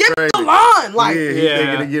yo, going skip crazy. the line. Like,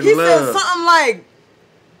 He said something like,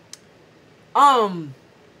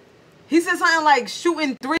 he said something like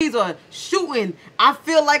shooting threes or shooting. I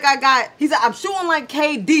feel like I got, he said, I'm shooting like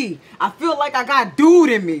KD. I feel like I got dude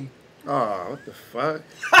in me. Oh, what the fuck?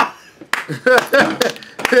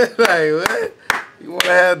 Like, what? You want to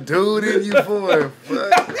have dude in you for?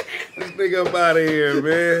 Fuck. This nigga up out of here,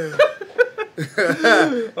 man.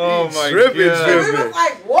 Oh my tripping. God. And we was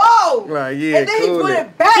like, whoa. Like, yeah, and then cool he put it.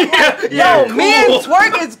 it back. Like, yo, cool. me and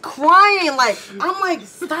Twerk is crying. Like, I'm like,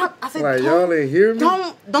 stop. I said, like, y'all ain't hear me?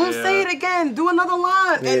 Don't say it again. Do another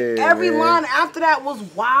line. And every line after that was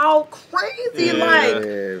wild, crazy. Like,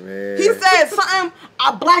 man. he said something,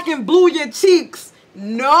 I black and blue your cheeks.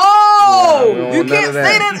 No, you can't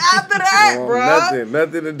say that after that, bro.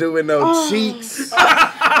 Nothing to do with no cheeks. You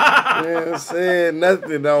know what I'm saying?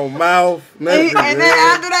 Nothing, no mouth, nothing. And then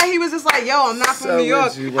after that, he was just like, yo, I'm not from New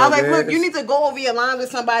York. I was like, look, you need to go over your lines with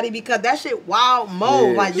somebody because that shit wild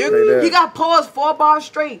mode. Like, you got paused 4 bars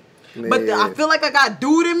straight. But I feel like I got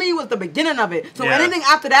dude in me was the beginning of it. So anything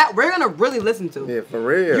after that, we're going to really listen to. Yeah, for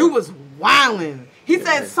real. You was wildin'. He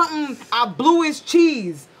said something, I blew his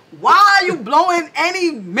cheese. Why are you blowing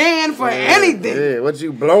any man for anything? Yeah, what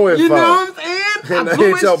you blowing for? You know what I'm saying? It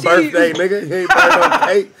ain't your birthday, nigga. You ain't blowing no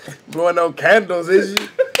cake, blowing no candles, is you?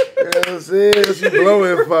 You know what I'm saying? What you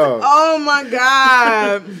blowing for? Oh my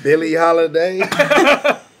God. Billie Holiday. You know what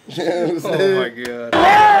I'm saying? Oh my God.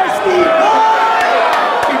 Nasty boy!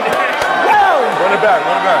 Run it back.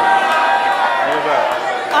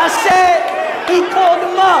 I said he called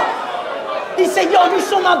him up. He said, yo, you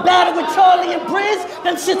saw my battle with Charlie and Briz?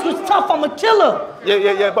 Them shits was tough, I'm a killer.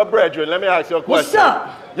 Yeah, but brethren, let me ask you a question. What's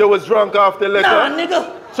up? You was drunk off the liquor? Nah,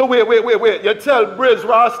 nigga. So wait. You tell Briz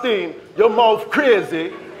Rothstein your mouth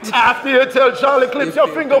crazy After you tell Charlie clips your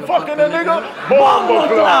finger fucking a nigga, bomba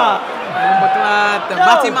clot. The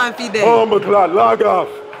Batman fide. Bomba clot, log off.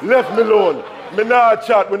 Left me alone. Me not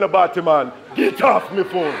chat with the Batman. Get off me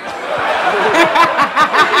phone.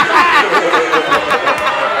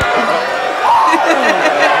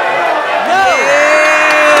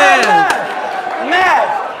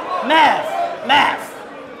 Math.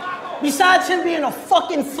 Besides him being a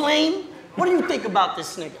fucking flame, what do you think about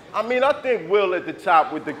this nigga? I mean, I think Will at the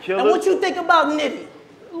top with the killer. And what you think about Nitty?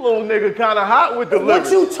 Little nigga kind of hot with the lyrics.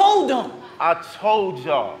 What you told him? I told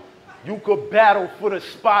y'all, you could battle for the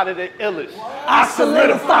spot of the illest. I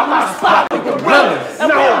solidify my spot with the realest. And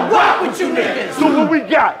we'll rock with you niggas. So what we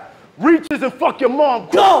got? Reaches and fuck your mom.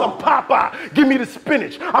 Go. Some Popeye. Give me the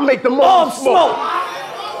spinach. I make the mom smoke.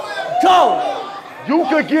 Go. You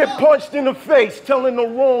could get punched in the face telling the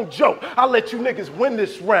wrong joke. I'll let you niggas win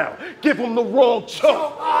this round. Give them the wrong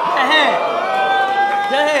choke. Go ahead.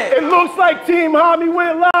 It looks like Team Homie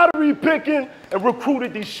went lottery picking and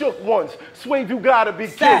recruited these shook ones. Swave, you gotta be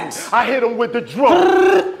kidding. I hit them with the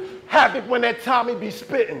drum. Havoc when that Tommy be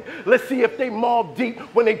spitting. Let's see if they mob deep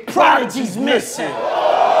when they prodigy's missing. And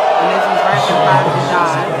this is right before the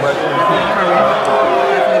die. Definitely current.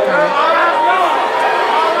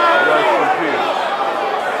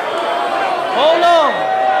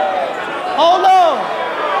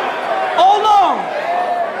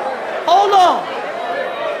 Hold on.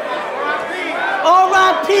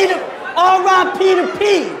 R.I.P. to P.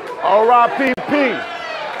 R.I.P. P.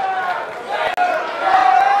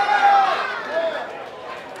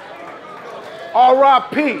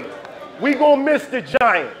 R.I.P. We gon' miss the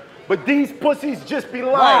giant. But these pussies just be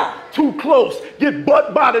lying. Too close. Get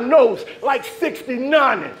butt by the nose like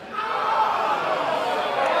 69ing.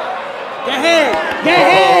 Get ahead.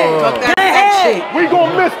 We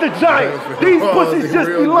gon' miss the giant. These pussies just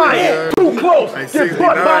be lying. Too close. Get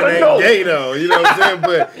butt by the nose. Gay though, you know what I'm saying?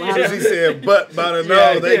 But she said butt by the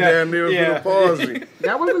nose. They damn near was gonna pause me.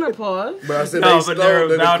 That wasn't a pause. But I said they stole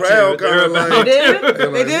the crowd kind of like. They did?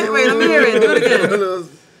 They did? Wait, let me hear it. Do it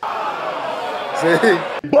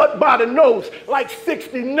again. Butt by the nose like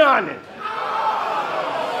 69ing.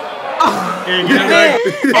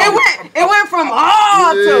 It went from to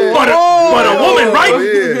but a woman, right?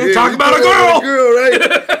 Talk about a girl.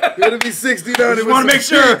 Right? It'll be 69. Just want to make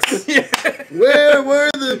sure. Where were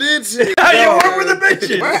the bitches? Where were the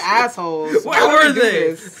bitches? We're assholes. Where were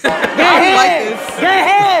they? Get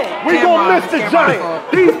ahead. We gon' miss the giant.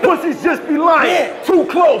 These pussies just be lying. Too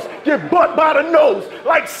close. Get butt by the nose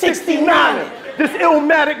like 69. This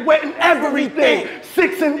illmatic wetting everything.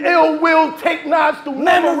 6 and ill will take knives through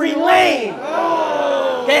memory lane.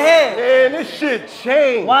 Get ahead. Man, this shit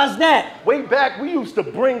changed. Why's that? Way back, we used to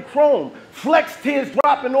bring chrome. Flex tears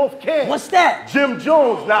dropping off cans. What's that? Jim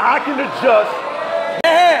Jones. Now I can adjust.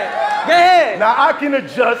 Get ahead. Now I can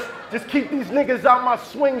adjust. Just keep these niggas out my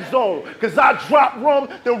swing zone. Cause I drop rum,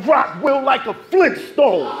 then rock Will like a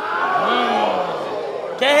Flintstone.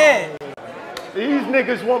 Get ahead. These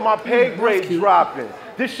niggas want my pay grade dropping.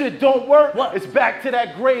 This shit don't work. What? It's back to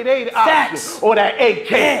that grade 8 option. Or that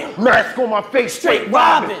AK. Mask on my face, straight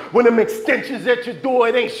robbing. When them extensions at your door,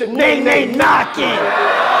 it ain't Sinead knocking.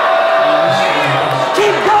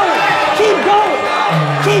 Keep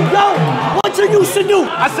going. What you used to do?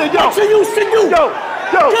 I said, yo. What you used to do? Go.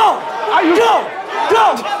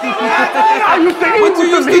 I used to eat with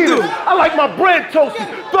them heaters. I like my bread toasted.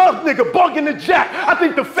 Thug nigga bugging the jack. I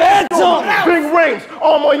think the feds on big rings,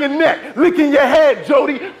 arm on your neck, licking your head,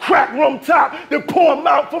 Jody. Crack rum top, then pour them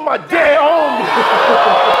out for my dead homie.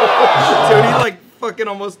 Jody like fucking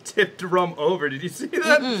almost tipped rum over. Did you see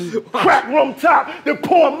that? Crack rum top, then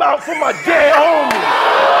pour them out for my dead homie.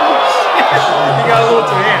 You got a little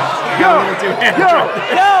too amped. Yo.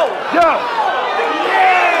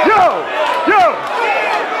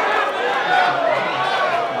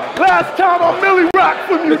 Last time I Millie Rock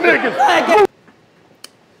from you niggas.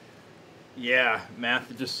 Yeah,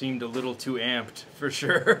 Math just seemed a little too amped, for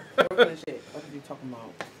sure. What are you talking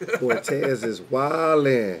about? Cortez is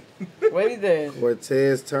wildin'. What he did?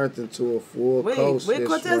 Cortez turned into a full coach. Where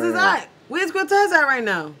Cortez is at? Where's Cortez at right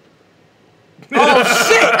now? Oh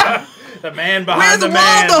shit! The man behind the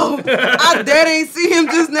man. Where's Waldo? I dead ain't see him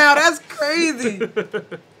just now. That's crazy.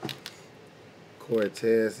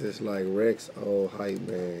 Cortez is like Rex old hype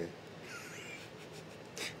man.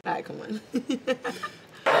 Alright, come on.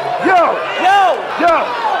 Yo.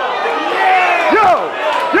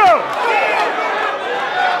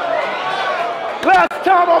 Last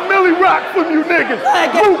time I Millie Rock from you niggas.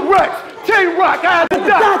 Luke Rex, Tay-Rock, I had to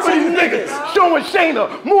die for these niggas. Showing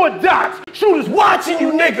Shayna, more dots. Shooters watching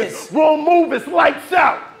you niggas. Wrong move, it's lights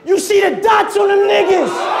out. You see the dots on them niggas.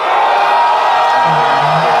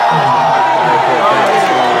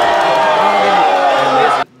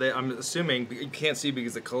 I'm assuming you can't see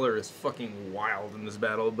because the color is fucking wild in this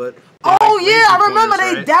battle, but oh yeah, I remember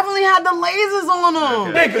they definitely had the lasers on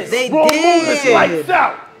them. Niggas, they did. Lights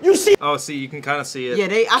out. You see? Oh, see, you can kind of see it. Yeah,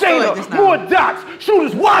 I feel like this now. More dots.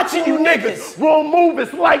 Shooters watching you niggas. Wrong move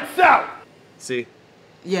is lights out. See?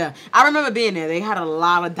 Yeah, I remember being there. They had a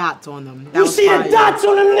lot of dots on them. You see the dots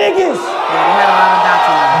on them niggas? Yeah, they had a lot of dots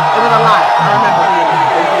on them. It was a lot. I remember being there.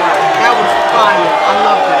 That was fire. I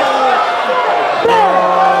love that.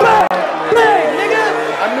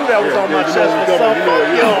 I knew that was on my chest for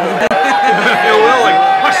something. Yo, well, like,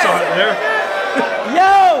 I saw it there. Yo!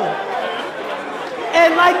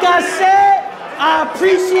 And like I said, I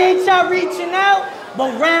appreciate y'all reaching out,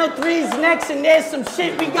 but round 3's next and there's some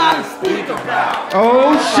shit we gotta speak about.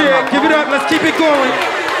 Oh shit, give it up, let's keep it going.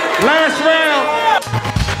 Last round.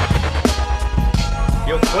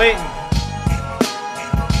 Yo, Clayton.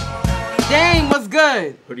 Dang, what's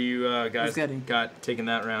good? Who do you guys got taking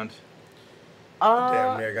that round?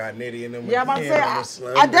 Damn near got Nitty in them. Yeah, I'm about to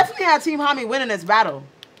say, I definitely had Team Homie winning this battle.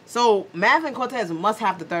 So, Math and Cortez must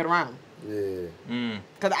have the third round. Yeah.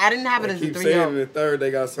 Because I didn't have it as a 3-0. Keep saying in the third they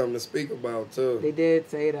got something to speak about, too. They did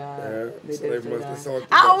say that. Yeah, they so did they say must that. have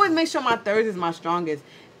I always make sure my third is my strongest.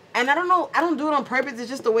 And I don't know, I don't do it on purpose. It's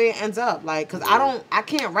just the way it ends up. Like, because I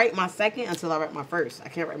can't write my second until I write my first. I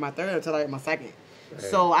can't write my third until I write my second.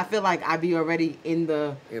 So I feel like I'd be already in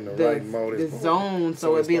the right mode, the zone.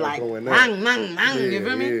 So it'd be like, bang, bang, bang, you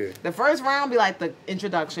feel me? The first round be like the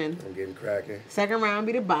introduction. I'm getting cracking. Second round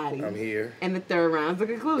be the body. I'm here. And the third round's the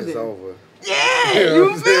conclusion. It's over. Yeah,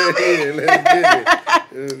 you feel me? Let's get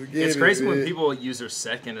it. It's crazy when people use their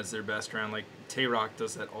second as their best round. Like Tay-Rock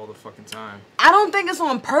does that all the fucking time. I don't think it's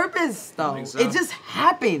on purpose though. So. It just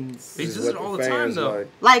happens. He does it all the time though.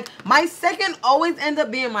 Like my second always ends up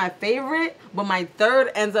being my favorite, but my third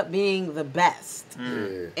ends up being the best.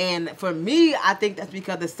 And for me, I think that's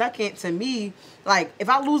because the second, to me, like if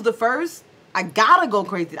I lose the first, I gotta go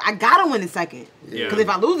crazy. I gotta win the second. Because if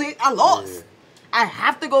I lose it, I lost. I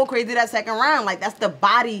have to go crazy that second round. Like, that's the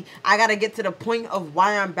body. I got to get to the point of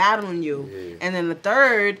why I'm battling you. And then the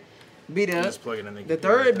third be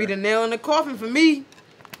the nail in the coffin for me.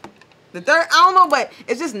 The third, I don't know, but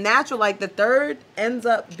it's just natural. Like, the third ends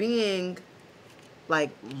up being, like,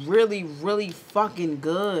 really, really fucking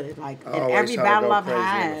good. Like, in every battle I've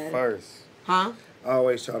had. Huh? I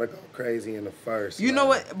always try to go crazy in the first. You know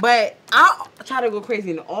what? But I try to go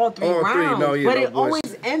crazy in all three rounds. But it always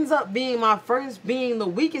ends up being my first being the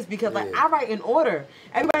weakest because like I write in order.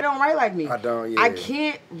 Everybody don't write like me. I don't. I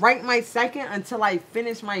can't write my second until I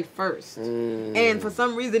finish my first. And for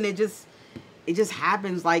some reason it just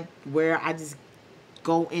happens like where I just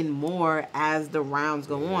go in more as the rounds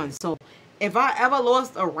go on. So if I ever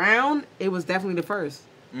lost a round, it was definitely the first.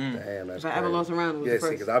 Damn, that's if I ever lost a round, it was the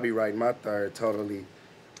first. because I'll be writing my third totally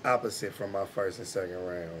opposite from my first and second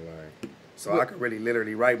round. Like, so I could really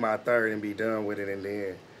literally write my third and be done with it and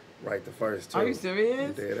then write the first two. Are you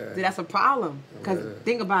serious? Dude, that's a problem. Because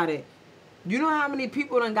think about it. You know how many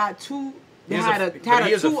people done got two... They had a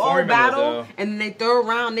 2-0 battle, and then they third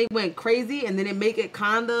round, they went crazy, and then they make it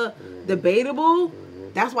kind of debatable.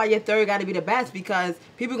 That's why your third got to be the best because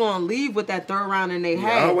people gonna leave with that third round in their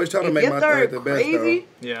head. I always try to make my third the best though.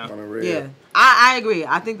 Yeah, yeah. I agree.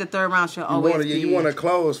 I think the third round should always be. You want to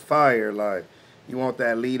close fire like. You want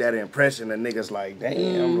that lead, that impression that niggas like,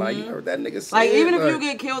 damn, like you heard that nigga say. Like even if you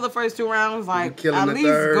get killed the first 2 rounds, like at least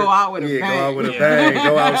go out with a bang. Go out with a bang.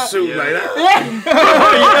 Go out shooting like that.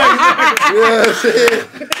 Real shit.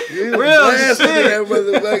 That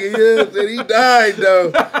motherfucker, he died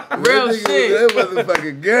though. Real shit. That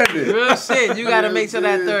motherfucker got it. Real shit. You gotta make sure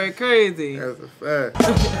that third crazy. That's a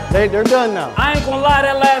fact. They're done now. I ain't gonna lie,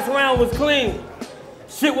 that last round was clean.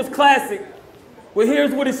 Shit was classic. Well,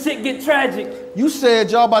 here's where the shit get tragic. You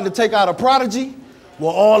said y'all about to take out a prodigy?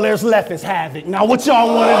 Well, all there's left is Havoc. Now, what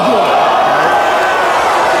y'all want to do?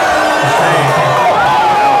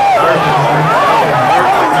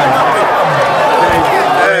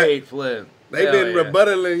 Great flip. They've been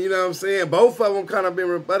rebuttaling, you know what I'm saying? Both of them kind of been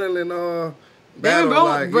rebuttaling all They've been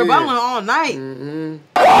rebuttaling all night.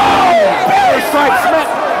 First strike smack.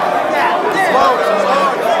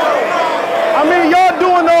 I mean, y'all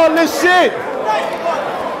doing all this shit.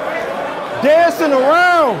 Dancing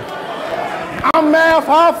around. I'm Math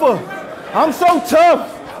Hoffa. I'm so tough.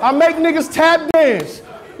 I make niggas tap dance.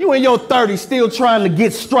 You in your 30s still trying to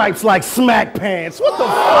get stripes like smack pants. What the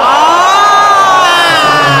fuck?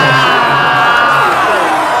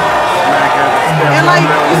 And like, you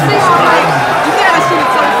see how like, you see how that shit is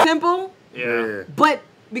so simple? Yeah. But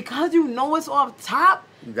because you know it's off top,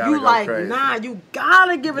 you like, crazy. nah, you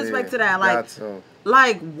gotta give respect to that.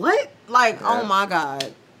 Like what? Like, oh my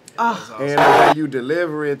God. And the way you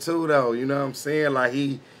deliver it too, though, you know what I'm saying? Like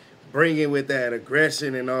he bring it with that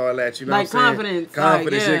aggression and all that, you know like what I'm confidence. saying?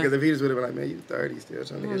 Confidence, shit, because if he just would have been like, man, you 30 still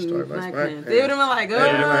trying to get started by Smack. They would have been like, oh.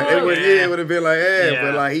 It would have been like,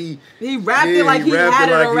 but like he rapped it like he had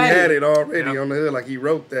it already. He had it already on the hood, like he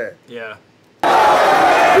wrote that. Yeah. Hey,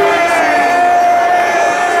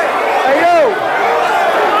 yo.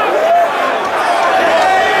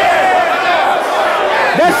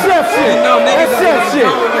 That's chef shit. That's chef shit.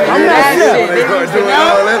 I'm not chef. They start doing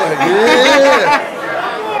all that, like,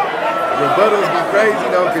 rebuttals be crazy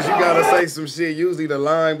though, cause you gotta say some shit. Usually the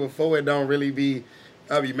line before it don't really be.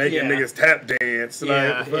 I be making niggas tap dance,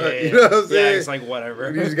 like, you know what I'm saying? Yeah, it's like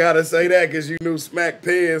whatever. You just gotta say that cause you knew Smack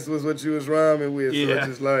Pants was what you was rhyming with. So it's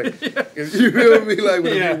just like, if you feel me, like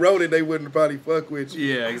when you wrote it, they wouldn't probably fuck with you.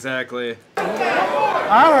 Yeah, exactly.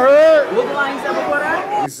 I heard. What line you said before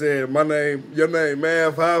that? He said, your name,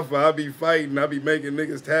 Math Hoffa. I be fighting, I be making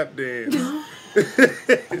niggas tap dance. You know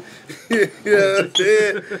what I'm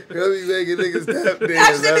saying? I be making niggas tap dance.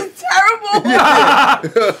 That shit is terrible.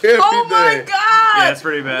 Oh my God. Yeah, it's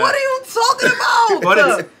pretty bad. What are you talking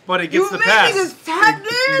about? but it gets the pass. You make niggas tap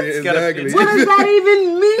dance? Exactly. What does that even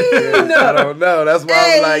mean? Yeah, I don't know. That's why I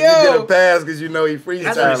was like, you get a pass because you know he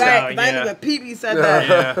freestyling. That's a fact. That nigga Pee-Pee said that.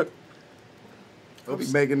 Yeah. I be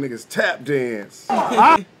making niggas tap dance.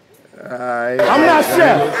 I'm not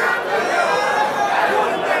chef.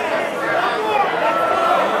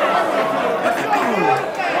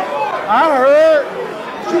 I heard.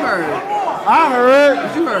 What you heard?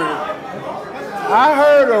 What you heard? I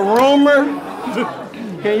heard a rumor.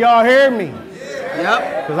 Can y'all hear me?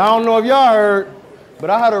 Yep. Because I don't know if y'all heard, but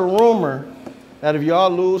I heard a rumor that if y'all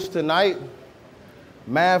lose tonight,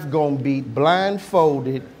 Math gonna beat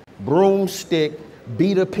blindfolded, broomstick,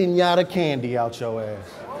 beat a pinata candy out your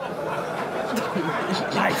ass.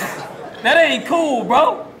 Nice. That ain't cool,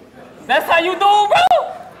 bro. That's how you do, bro?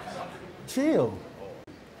 Chill.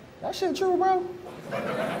 That shit true, bro.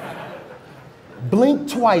 Blink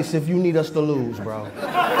twice if you need us to lose, bro.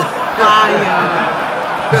 Fire.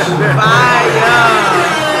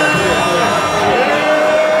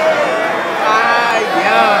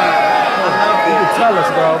 You can tell us,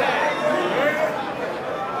 bro.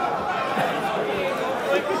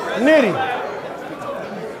 Nitty.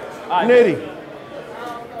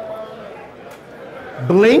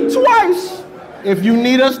 Blink twice if you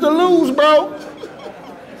need us to lose, bro.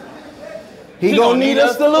 He gonna need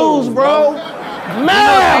us to lose, bro.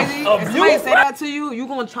 Man! If somebody say that to you, you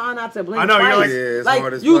gonna try not to blink. I know, twice. you're like, it's like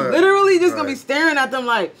hard as you fuck. literally just gonna be staring at them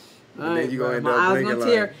like, And then you gonna end my up eyes blinking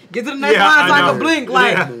gonna tear. like, Get to the next line so I can blink.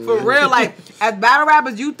 Like, for real, like, as battle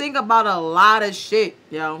rappers, you think about a lot of shit,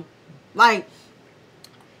 yo. Like,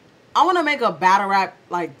 I wanna make a battle rap,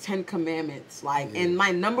 like, 10 commandments. Like, and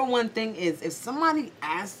my number one thing is, if somebody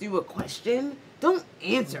asks you a question, don't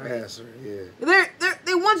answer it.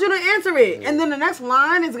 They want you to answer it. And then the next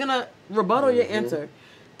line is gonna rebuttal your answer.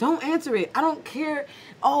 Don't answer it. I don't care.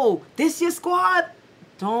 Oh, this your squad?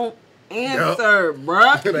 Don't answer,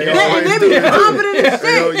 bruh. They be confident as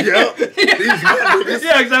shit.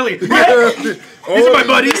 Yeah, exactly. These are my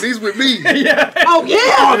buddies. These with me. Yeah. Oh,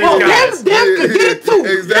 yeah. Them could get it too.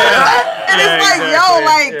 Exactly. And it's like, yo,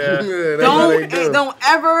 like, don't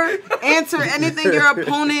ever answer anything your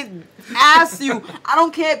opponent asks you. I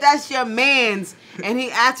don't care if that's your man's and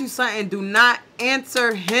he asks you something, do not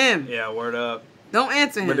answer him. Yeah, word up. Don't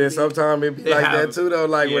answer him. But then sometimes it be like that too, though.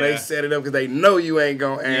 Like when they set it up because they know you ain't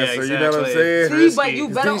gonna answer. You know what I'm saying? See, but you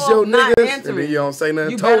better off not answering. And then you don't say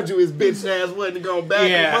nothing. Told you his bitch ass wasn't gonna back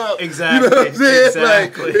him up. Exactly. You know what I'm saying?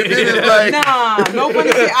 Exactly. Like, nah, no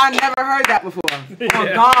funny shit. I never heard that before. Oh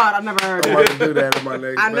God, I never heard I'm that. about to do that in my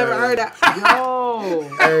next I never heard that. Yo.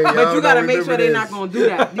 Hey, but you gotta make sure they're this. not gonna do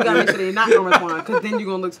that. You gotta make sure they're not gonna respond, because then you're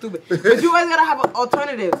gonna look stupid. But you always gotta have an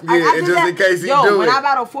alternative. Yeah, just in case he do it. When I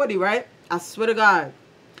battle 40, right? I swear to God,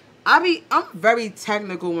 I'm very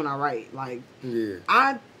technical when I write. Like,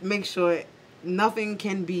 I make sure nothing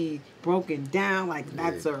can be broken down. Like,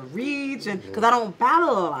 that's a reach, and because I don't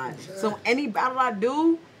battle a lot, so any battle I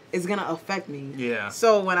do is gonna affect me. Yeah.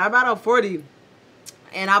 So when I battled 40,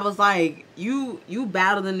 and I was like, you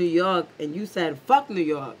battled in New York, and you said fuck New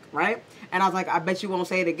York, right? And I was like, I bet you won't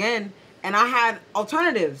say it again. And I had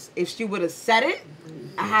alternatives. If she would have said it,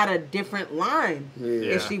 I had a different line.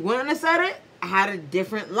 If she wouldn't have said it, I had a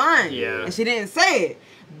different line. And she didn't say it.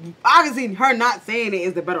 Obviously, her not saying it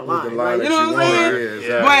is the better line. Like, you know what I'm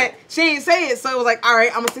saying? But she didn't say it, so it was like, all right,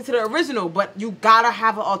 I'm going to stick to the original. But you got to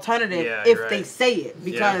have an alternative if they say it.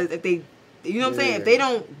 Because if they you know what I'm saying? If they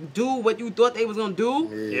don't do what you thought they was gonna do,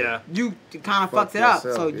 you kind of fucks it up.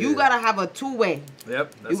 So you gotta have a two-way.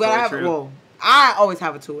 Yep, that's you gotta have true. Well, I always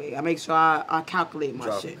have a two-way. I make sure I calculate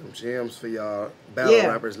my shit. Some gems for y'all battle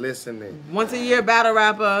rappers listening. Once a year battle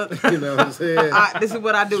rapper. You know what I'm saying? This is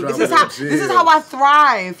what I do. This is how I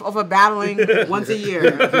thrive over battling once a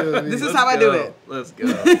year. This is how I do it. Let's go.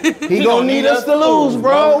 He gonna need us to lose,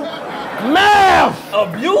 bro. Math!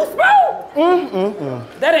 Abuse, bro?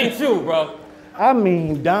 That ain't you, bro. I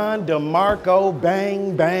mean, Don DeMarco,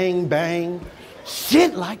 bang, bang, bang.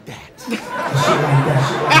 Shit like that.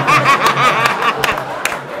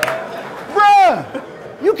 Bruh,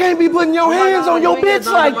 you can't be putting your hands on your bitch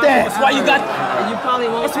like that. That's why you got... You probably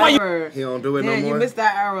won't ever. He don't do it no more? You missed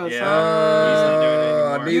that era, Yeah, son. he's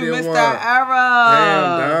not doing it anymore. You missed that era.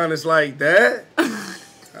 Damn, Don, it's like that?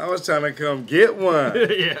 I was trying to come get one.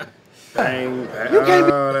 Yeah. Bang, bang.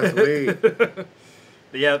 Oh, that's weird.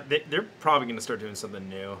 Yeah, they're probably going to start doing something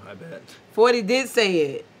new, I bet. 40 did say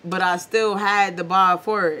it, but I still had the bar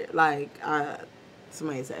for it. Like,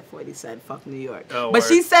 somebody said 40 said, fuck New York. Oh, but word.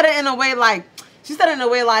 she said it in a way like,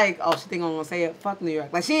 oh, she think I'm going to say it, fuck New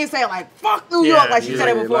York. Like, she didn't say it like, fuck New York, like she said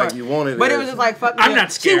it before. Like you wanted but it was just like, fuck New I'm York.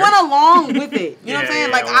 not scared. She went along with it. You know what I'm saying?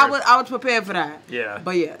 Yeah, Like, word. I was prepared for that. Yeah.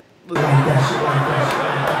 But yeah.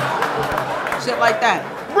 Shit like that.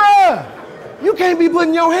 Bruh, you can't be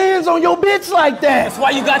putting your hands on your bitch like that. That's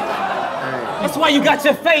why you got... That's why you got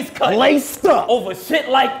your face cut. Laced up. Over shit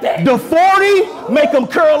like that. The 40, make him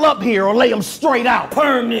curl up here or lay him straight out.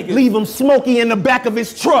 Perm niggas. Leave him smoky in the back of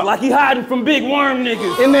his truck. Like he hiding from big worm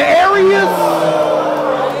niggas. In the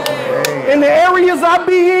areas I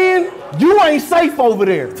be in, you ain't safe over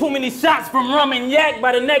there. Too many shots from rum and yak.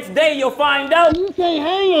 By the next day, you'll find out. You can't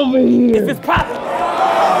hang over here. If it's poppin'.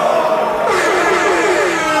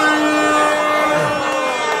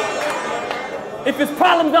 If it's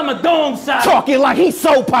problems, I'm a dome shot. Talking like he's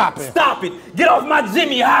so poppin'. Stop it. Get off my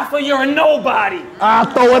Jimmy. Hoffa, you're a nobody. I'll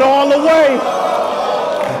throw it all away.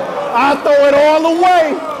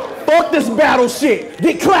 Fuck this battle shit.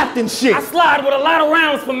 Get clapped and shit. I slide with a lot of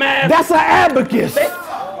rounds for Mav. That's an abacus. They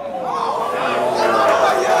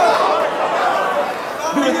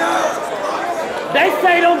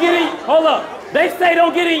say don't get in. Hold up. They say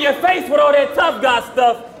don't get in your face with all that tough guy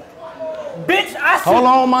stuff. Bitch, I see. Hold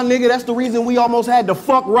on, my nigga. That's the reason we almost had to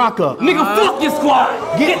fuck Rock up. Nigga, fuck your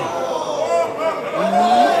squad. Get.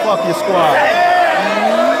 Fuck your squad.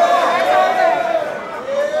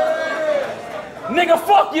 Nigga,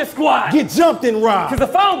 fuck your squad. Get jumped and robbed. Cause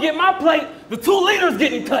if I don't get my plate, the 2 leaders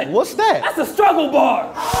getting cut. What's that? That's a struggle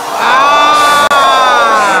bar.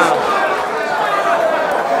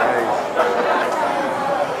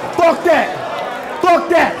 Fuck that. Fuck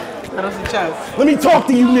that. Let me talk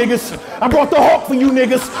to you niggas. I brought the hawk for you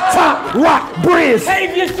niggas. Top, rock, bridge.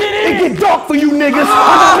 Cave your shit It in. get dark for you niggas. I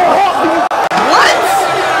got the hawk for you. What?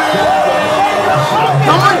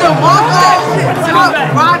 Don DeMarco, top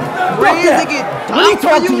rock, bridge, get Let me dark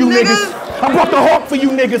talk for to you niggas. I brought the hawk for you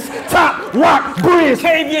niggas. Top, rock, bridge.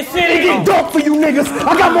 Cave your shit It in. get dark for you niggas.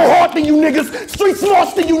 I got more heart than you niggas. Street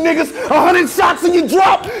smarts than you niggas. 100 shots and you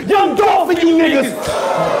drop. Young dog for you niggas.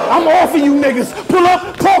 I'm off of you niggas. Pull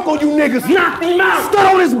up, park on you niggas. Knocked him out. Stood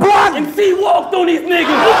on this block. And see walked on these niggas.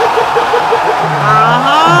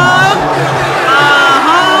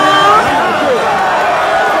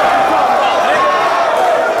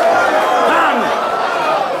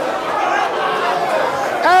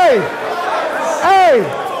 Hey,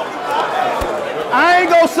 I ain't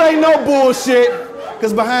gonna say no bullshit,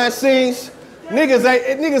 cause behind scenes,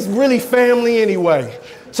 niggas really family anyway.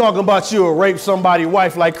 Talking about you'll rape somebody's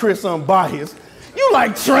wife like Chris Unbiased. You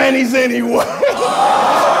like trannies anyway.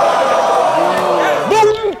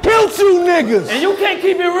 But killed you niggas. And you can't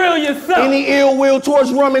keep it real yourself. Any ill will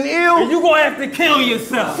towards rum and ill? And you gonna have to kill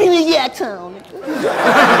yourself. In the yak town. I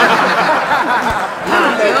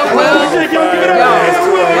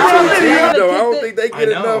don't think they get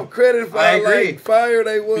enough credit for how like fire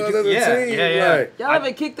they was as a team. Like, Y'all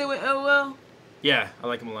ever kicked it with LL? Yeah, I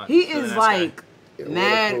like him a lot. He He's a is nice like guy.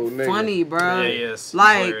 mad funny, bro. Yeah, he is.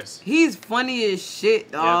 Like he's funny as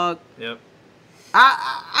shit, dog. Yep.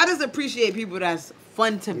 I just appreciate people that's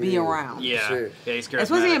fun to be around. Yeah, he's charismatic.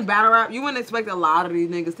 Especially in battle rap, you wouldn't expect a lot of these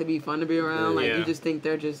niggas to be fun to be around. Like you just think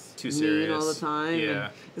they're just too mean serious all the time. Yeah,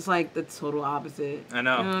 and it's like the total opposite. I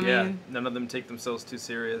know. You know what I mean? None of them take themselves too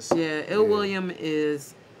serious. Yeah, Ill William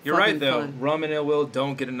is. You're right though. Fun. Rum and Ill Will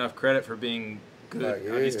don't get enough credit for being good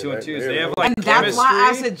on these 2 and 2s. They have like and that's why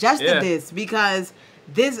I chemistry. suggested this, because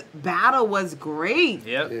this battle was great.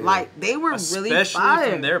 Yep. Like they were really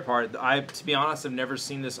especially from their part. To be honest, I've never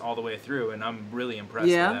seen this all the way through, and I'm really impressed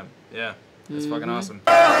with them. Yeah. That's fucking awesome.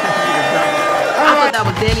 I thought that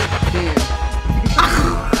was Danny. Damn.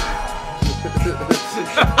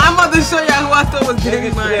 I'm about to show y'all who I thought was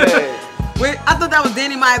Danny Myers. Wait, I thought that was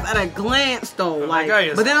Danny Myers at a glance, though. Like,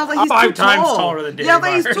 but then I was like, he's 5 times taller than Danny Myers. Yeah,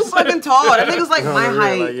 I was like, he's too fucking tall. That nigga's like my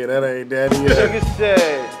height. Like, yeah, that ain't Danny. Nigga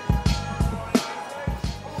said.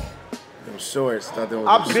 Them shorts. Thought they were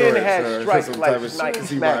I've been shorts, had strikes some like type of Nike shorts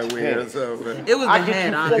he might wear or pants. something. It was the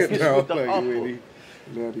head, honestly. With the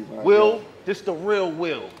upper. Will, this the real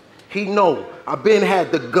Will. He know I been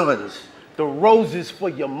had the guns, the roses for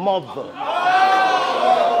your mother.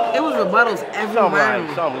 It was rebuttals every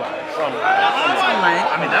round. Some like.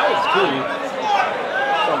 I mean, that was cool.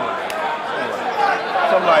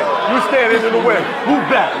 Some like. You standing in the way. Move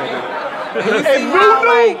back, nigga. And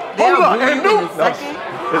hold on, and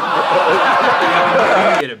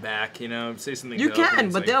Get it back, you know, say something. You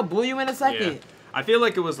can, but they'll boo you in a second. Yeah. I feel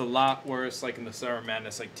like it was a lot worse, like in the Summer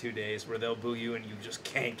Madness, like 2 days, where they'll boo you and you just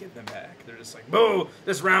can't get them back. They're just like, boo,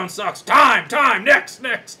 this round sucks. Time,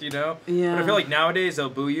 next, you know? Yeah. But I feel like nowadays they'll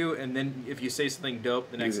boo you, and then if you say something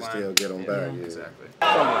dope, the next you line. still get them back. Yeah. Exactly.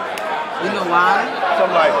 You know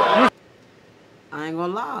why? I ain't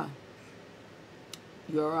gonna lie.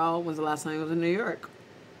 When's the last time you was in New York?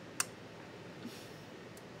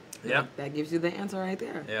 Yeah. That gives you the answer right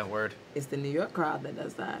there. Yeah, word. It's the New York crowd that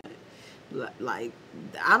does that. Like,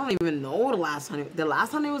 I don't even know the last time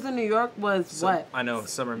he was in New York was what? I know,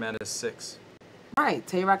 Summer Madness 6. Right,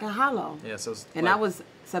 Tay-Rock and Hollow. Yeah, so it's and that was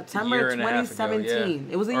September 2017. Ago, yeah.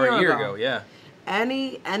 It was a year year ago. Yeah.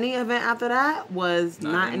 Any event after that was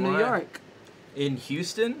not in New York. In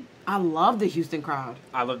Houston? I love the Houston crowd.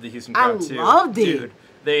 I love the Houston crowd too. I loved it. Dude.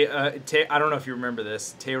 They, I don't know if you remember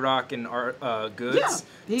this. Tay-Rock and Goods.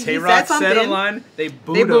 Yeah. Tay-Rock said a line. They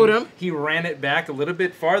booed him. He ran it back a little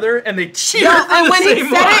bit farther, and they cheered for and the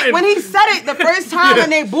same line. When he said it the first time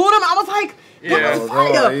and they booed him, I was like, that was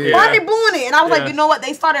fire. Why are they booing it? And I was like, you know what?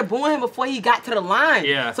 They started booing him before he got to the line.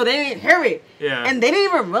 Yeah. So they didn't hear it. Yeah. And they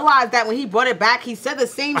didn't even realize that when he brought it back, he said the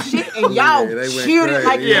same shit, and y'all cheered it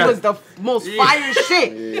like it was the most fire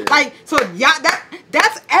shit. Yeah. Like, so y'all,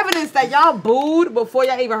 that's evidence that y'all booed before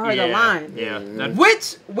y'all even heard the line. Yeah.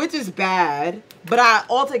 Which is bad. But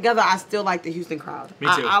altogether, I still like the Houston crowd. Me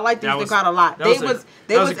too. I like the Houston crowd a lot. They was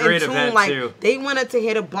in tune. Like too. They wanted to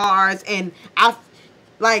hit the bars, and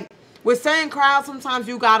with certain crowds, sometimes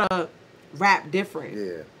you gotta rap different.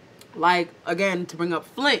 Yeah. Like, again, to bring up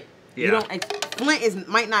Flint. Yeah. Flint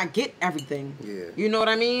might not get everything. Yeah. You know what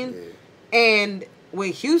I mean? Yeah. And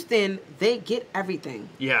with Houston, they get everything.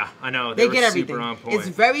 Yeah, I know. They get everything. Super on point. It's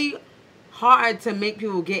very hard to make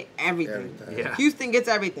people get everything. Yeah. Houston gets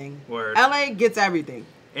everything. Word. LA gets everything.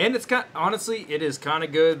 And it is kind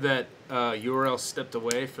of good that URL stepped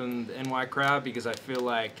away from the NY crowd, because I feel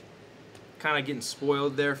like kind of getting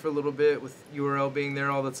spoiled there for a little bit with URL being there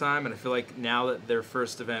all the time, and I feel like now that their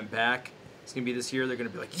first event back, it's gonna be this year, they're gonna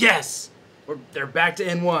be like, yes, they're back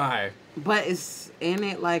to NY. But ain't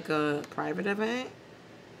it like a private event?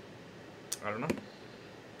 I don't know.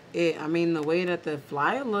 I mean, the way that the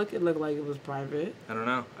flyer looked, it looked like it was private. I don't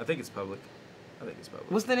know. I think it's public.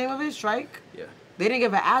 What's the name of it? Strike? Yeah. They didn't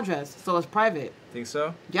give an address, so it's private. Think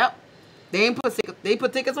so? Yep. They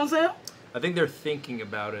put tickets on sale? I think they're thinking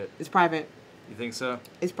about it. It's private. You think so?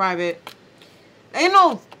 It's private. Ain't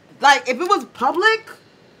no, like, if it was public,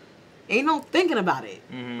 ain't no thinking about it.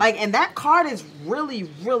 Mm-hmm. Like, and that card is really,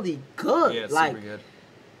 really good. Yeah, it's like, super good.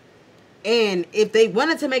 And if they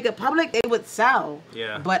wanted to make it public, they would sell.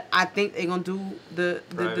 Yeah. But I think they're gonna do the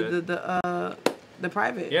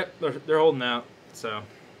private. Yep, they're holding out. So.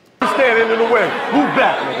 Standing in the way. Move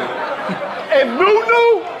back, nigga. And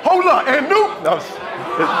Nunu, hold on. And Nunu. No. It's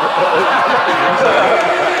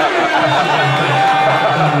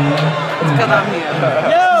because I'm here.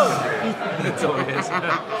 Yo. That's all it is.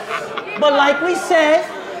 But like we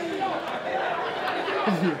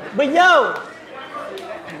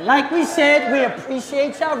said, we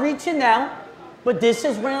appreciate y'all reaching out. But this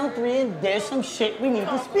is round 3, and there's some shit we need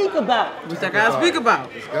to speak about. What's that gotta speak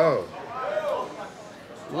about? Let's go.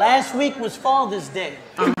 Last week was Father's Day.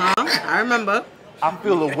 I remember. I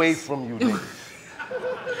feel away from you, niggas.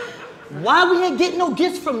 Why we ain't getting no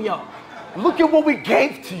gifts from y'all? Look at what we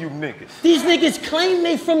gave to you niggas. These niggas claim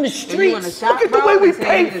they from the streets. Shop, Look at the way we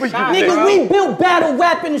paid for you, niggas. We built battle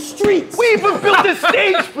rap in the streets. We even built this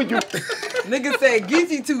stage for you. Niggas said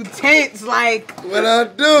Geechie too tense, like. What I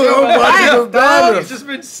do? I'm watching the battle. He's just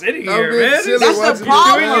been sitting here, man. That's the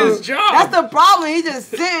problem. Doing his job. That's the problem. He just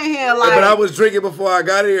sitting here like. But I was drinking before I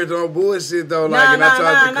got here. Don't bullshit though. Like, and I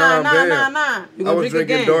tried to calm down. I was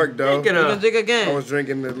drinking dark though. You gonna drink again? I was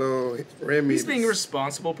drinking the little Remy. He's being a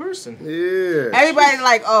responsible person. Yeah. Everybody's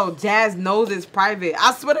like, oh, Jazz knows it's private.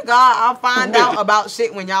 I swear to God, I'll find out about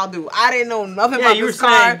shit when y'all do. I didn't know nothing about this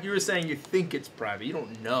card. You were saying you think it's private. You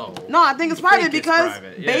don't know. No, I think it's private because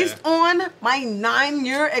based on my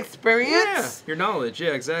 9-year experience. Your knowledge.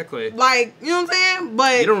 Yeah, exactly. Like, you know what I'm saying?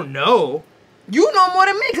 But you don't know. You know more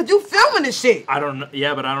than me because you filming this shit. I don't know.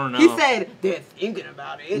 Yeah, but I don't know. He said they're thinking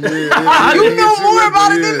about it. You know more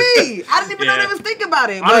about it than me. I didn't even know they was thinking about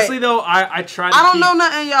it. Honestly, though, I try. I don't know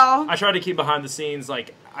nothing, y'all. I try to keep behind the scenes.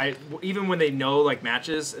 Like even when they know like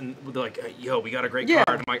matches and they're like, "Yo, we got a great card."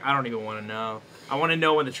 I'm like, I don't even want to know. I want to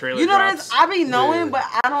know when the trailer drops. I be knowing, but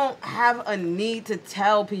I don't have a need to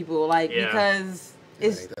tell people because.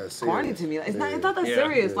 It's corny to me. Like, it's not that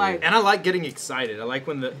serious. Like, and I like getting excited. I like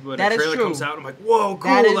when a trailer comes out. I'm like, whoa, cool.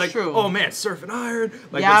 That is like, true. Oh man, Surf and Iron.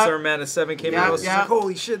 Like when Surf Man 7 came out, I was like,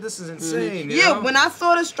 holy shit, this is insane. You know? When I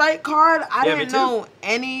saw the strike card, I didn't know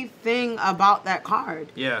anything about that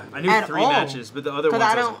card. Yeah, I knew 3 matches, but the other ones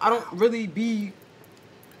I don't really be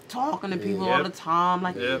talking to people all the time.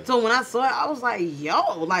 Like, so when I saw it, I was like,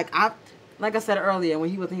 yo, like I said earlier when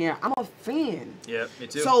he wasn't here, I'm a fan. Yeah, me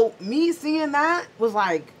too. So me seeing that was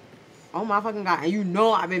like, oh my fucking God. And you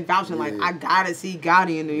know I've been vouching, like, I gotta see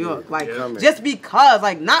Gotti in New York. Like, just because,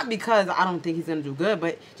 like, not because I don't think he's gonna do good,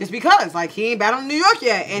 but just because, like, he ain't battled in New York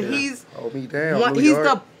yet. And he's he's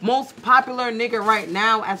the most popular nigga right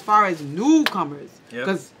now as far as newcomers.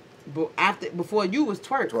 Because before you was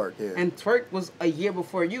Twerk. And Twerk was a year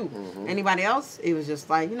before you. Anybody else, it was just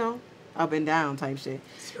like, you know, up and down type shit.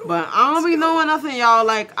 But I don't be knowing nothing, y'all.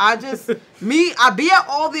 Like, I be at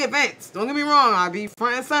all the events. Don't get me wrong. I be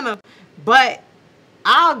front and center. But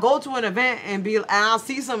I'll go to an event and I'll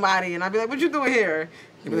see somebody and I'll be like, what you doing here?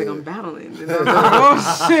 He'll be like, I'm battling. And I'm like,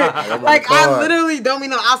 oh shit. Like, I literally don't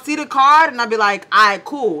know. I'll see the card and I'll be like, all right,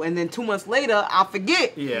 cool. And then 2 months later, I'll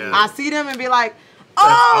forget. I'll see them and be like,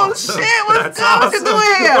 oh shit, what's good? What you doing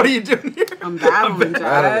here? What are you doing here? I'm battling,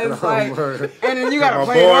 guys. Like, and then you gotta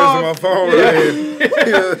play it off. My phone,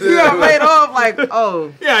 you gotta play it off like,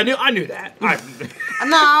 oh. Yeah, I knew that.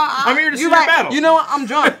 I'm here to see your battle. You know what? I'm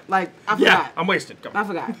drunk. Like, I forgot. Yeah, I'm wasted. Come on. I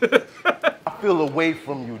forgot. I feel away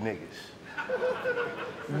from you niggas.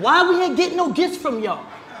 Why we ain't getting no gifts from y'all?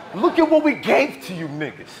 Look at what we gave to you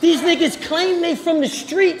niggas. These niggas claim they from the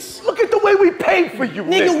streets. Look at the way we paid for you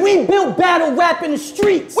niggas. Nigga, we built battle rap in the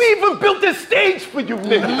streets. We even built this stage for you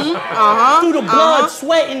niggas. Through the blood,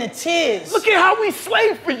 sweat, and the tears. Look at how we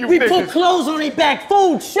slaved for you we niggas. We put clothes on their back,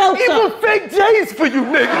 food, shelter. Even fake J's for you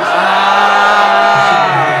niggas.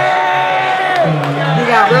 He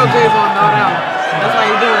got real J's on, no doubt. That's why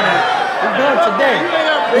he's doing that. We're doing it today.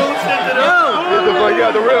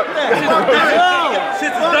 The real.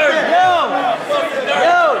 Shit's dirty.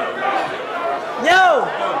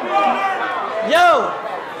 Yo.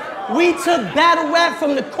 We took battle rap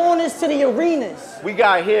from the corners to the arenas. We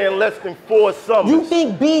got here in less than 4 summers. You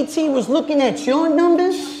think BT was looking at your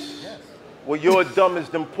numbers? Yes. Well, you're dumb as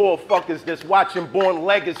them poor fuckers that's watching Born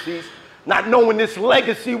Legacies, not knowing this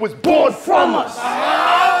legacy was born from us.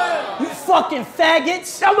 You fucking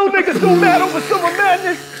faggots. Y'all little niggas go mad over Summer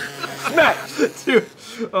Madness. Smack. Dude,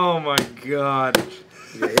 oh my God.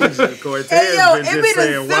 Yeah, Cortez been just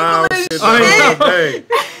saying wild shit all day.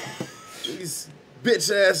 These bitch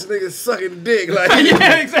ass niggas sucking dick. Like,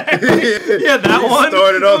 yeah, exactly. Yeah, that one.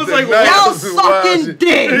 Started off the like, night. Y'all sucking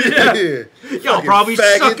dick. Y'all probably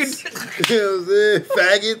sucking dick. You know what I'm saying?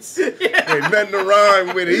 Faggots. Yeah. Ain't nothing to rhyme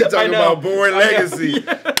with it. He talking about born legacy.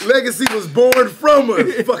 Yeah. Legacy was born from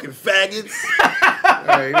us. Fucking faggots.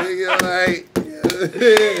 Like, nigga, like.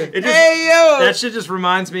 That shit just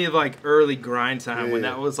reminds me of like early grind time when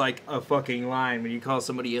that was like a fucking line when you call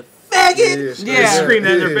somebody a faggot. Yeah. Scream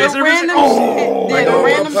that in their face. The random shit. Like, the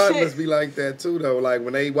random my partners shit. be like that too though. Like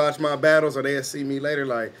when they watch my battles or they'll see me later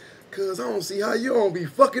like, cause I don't see how you don't be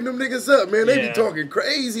fucking them niggas up, man. They be talking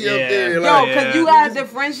crazy up there. Like, yo, cause you gotta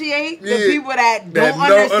differentiate the people that don't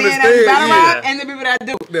understand battle rap and the people that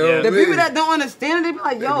do. The people that don't understand it, they be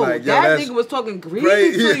like, yo, that nigga was talking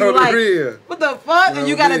greasy to you. Like, what the fuck? And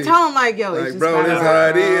you gotta tell them like, yo, it's just bro, battle that's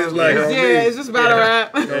rap. how it is. Like, it's just battle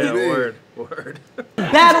rap. Yeah, word.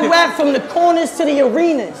 Battle rap from the corners to the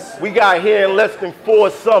arenas. We got here in less than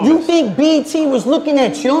 4 summers. You think BT was looking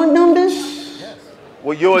at your numbers?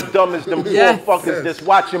 Well, you're dumb as them poor fuckers that's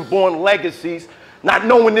watching Born Legacies, not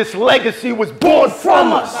knowing this legacy was born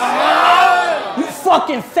from us. You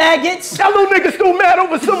fucking faggots. Y'all little niggas still mad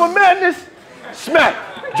over Summer Madness? Smack.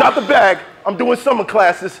 Drop the bag. I'm doing summer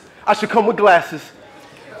classes. I should come with glasses.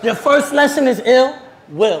 Your first lesson is ill.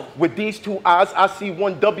 Will. With these 2 eyes, I see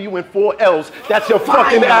 1 W and 4 L's. That's your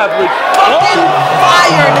fucking average. Fucking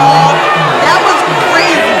fire, dog. That was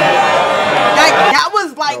crazy. Like, that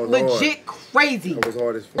was like legit crazy. That was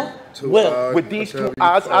hard as fuck. With these 2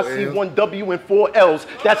 I's, I see 1 W and 4 L's.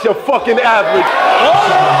 That's your fucking average. Oh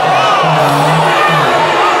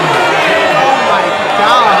my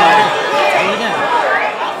God.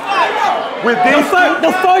 With these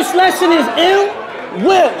the first lesson is ill.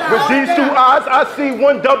 Will. With these 2 I's, I see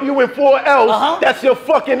 1 W and 4 L's. That's your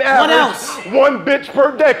fucking average. What else? 1 bitch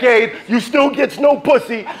per decade. You still gets no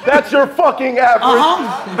pussy. That's your fucking average.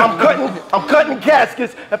 I'm cutting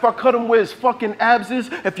caskets. If I cut him where his fucking abs is,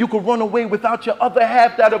 if you could run away without your other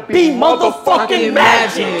half, that'll be motherfucking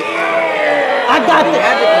magic. I got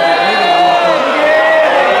that.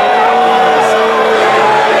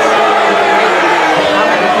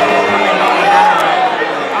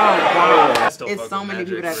 It's so many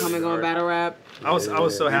people that come and go in battle rap. I was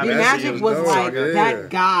so happy. Magic was like that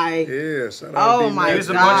guy. Yeah, shout out. Oh my God. He was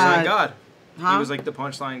the punchline god. He was like the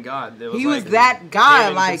punchline god. He was that guy.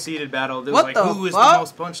 Like conceded battle. There what was like, the who is fuck? the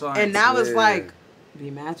most punchline? And now it's like be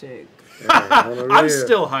Magic. I'm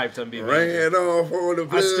still hyped on B Magic. Ran off on the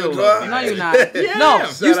I still love No, you're not. No,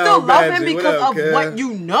 you still love him because of what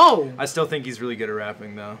you know. I still think he's really good at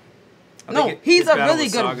rapping, though. No, he's a really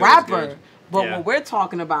good rapper. But what we're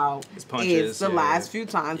talking about is the last few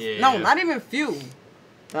times. No, not even few.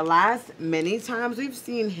 The last many times we've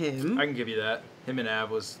seen him. I can give you that. Him and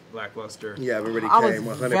Av was lackluster. Yeah, we already came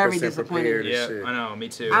 100% very disappointed. Yeah, I know. Me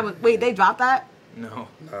too. Wait, they dropped that? No.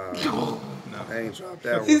 No. I ain't dropped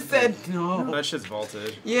that one. He said no. That shit's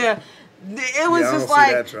vaulted. Yeah. It was just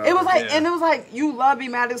like, it was like, and it was like, you love B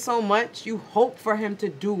Magic so much, you hope for him to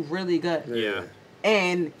do really good. Yeah.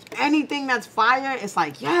 And anything that's fire, it's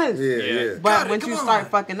like, yes. Yeah. But once you start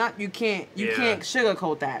fucking up, you can't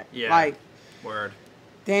sugarcoat that. Yeah. Like, word.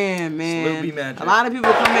 Damn, man. Sloopy Magic. A lot of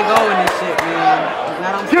people come and go in this shit,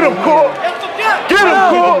 man. Get him, Cole! Get him,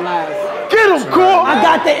 Cole! Get him, Cole! I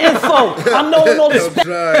got the info. I'm knowing all the specs.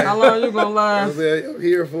 How long you gonna last? I'm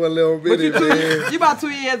here for a little bit, man. You about 2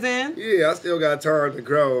 years in? Yeah, I still got time to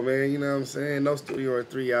grow, man. You know what I'm saying? No Studio or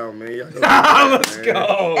 3 out, man. Y'all go Let's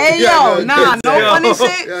go. Hey, yo, no funny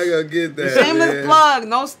shit. Y'all gonna get that. Shameless plug.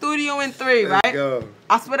 No Studio in 3, right? Let's go.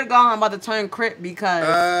 I swear to God, I'm about to turn Crip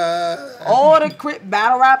because all the Crip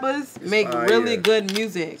battle rappers make really good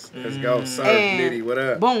music. Let's go. Surf Nitty, what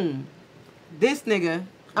up? Boom. This nigga,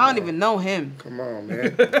 I don't even know him. Come on,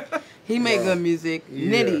 man. He make good music.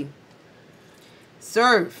 Nitty.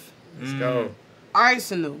 Surf. Let's go.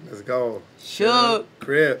 Arsenal. Let's go. Shook.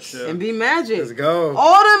 Crips. And B Magic. Let's go.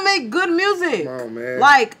 All of them make good music. Come on, man.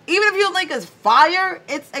 Like, even if you think it's fire,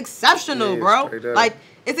 it's exceptional, bro. Like,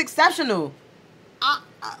 it's exceptional. I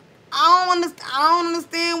don't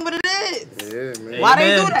understand what it is. Yeah, man. Why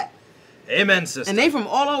they do that? Amen, sister. And they from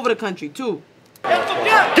all over the country too. Get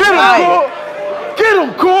him, Cole! Get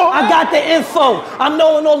him, Cole! I got the info. I'm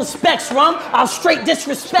knowing all the specs, Rum. I'll straight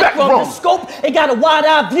disrespect Rum. The scope, it got a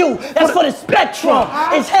wide-eye view. That's for the spectrum.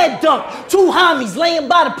 It's head dump. 2 homies laying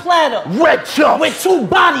by the platter. Red chump. With 2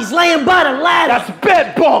 bodies laying by the ladder. That's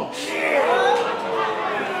bed bumps.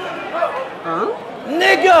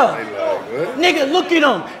 Nigga. Nigga, look at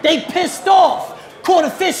them. They pissed off. Court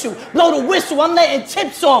official, blow the whistle, I'm letting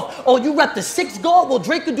tips off. Oh, you rep the 6 guard? Well,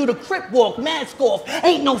 Drake could do the Crip walk, mask off.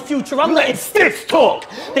 Ain't no future, I'm letting sticks talk.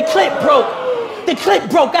 The clip broke. The clip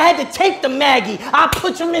broke. I had to tape the Maggie. I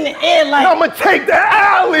put them in the air like I'ma take the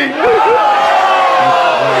alley.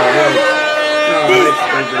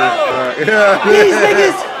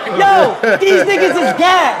 These niggas is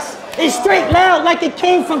gas. It's straight loud like it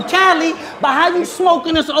came from Cali, but how you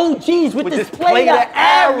smoking us OGs with this player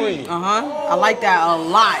Ari? I like that a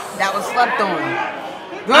lot. That was slept on.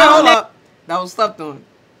 Girl, hold up. That was slept on.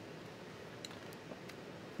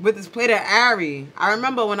 With this player Ari, I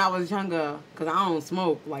remember when I was younger, because I don't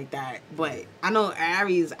smoke like that, but I know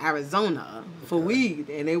Ari's Arizona for weed,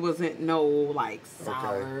 and it wasn't no like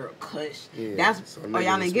sour kush. Yeah. That's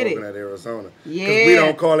y'all didn't get it. At Arizona. Yeah, we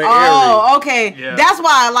don't call it Ari. Oh, okay. Yeah. That's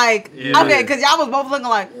why I like. Yeah. Okay, because y'all was both looking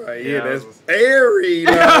like. Right, yeah, that's Ari.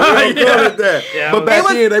 No, we don't call it that. Yeah, but back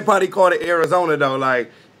then they probably called it Arizona though. Like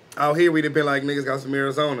out here we'd have been like niggas got some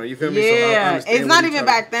Arizona. You feel me? Yeah, so it's not even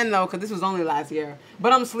back then though, because this was only last year.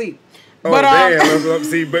 But I'm asleep. Oh but, damn!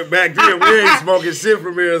 See, but back then we ain't smoking shit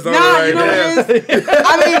from Arizona. Nah, right you know now. what it is?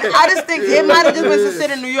 I mean, I just think it might have just been to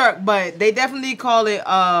sit in New York, but they definitely call it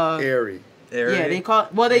Ari. Yeah, they call.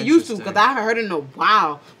 Well, they used to because I haven't heard it in a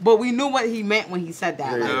while. But we knew what he meant when he said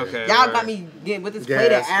that. Yeah. Like, Okay, y'all got me getting with this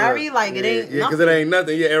plate of Ari. Like it ain't. Yeah, because it ain't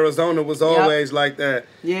nothing. Yeah, Arizona was always like that.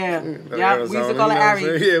 Yeah, yeah. We used to call it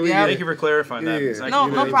Ari. Yeah, thank you for clarifying that. No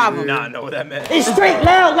problem. I did not know what that meant. It's straight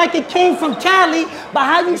loud like it came from Cali, but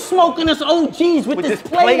how you smoking us OGs with this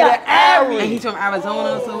plate of Ari? And he's from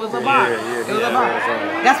Arizona, so it was a bar. It was a bar.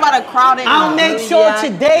 That's why the crowd ain't. I'll make sure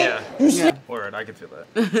today you sleep. Word, I can feel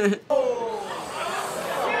that.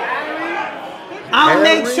 I'll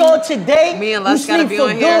make sure today Me and you Lush gotta sleep be for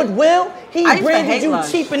on here. goodwill. He I used to branded hate you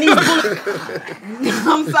Lush. cheap and these bullets.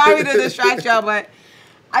 I'm sorry to distract y'all, but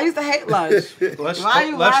I used to hate Lush. Why are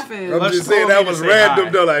you laughing? I'm just saying that was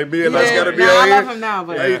random though. Like me and Lush gotta be on I here. love him now,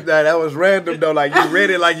 but That was random though. Like you read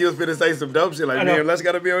it like you was finna say some dope shit. Like me and Lush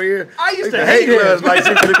gotta be on here. I used to hate Lush. Like she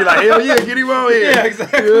finna be like, hell yeah, get him on here. Yeah,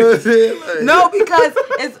 exactly. You know what I'm saying? Like, no,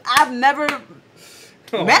 because I've never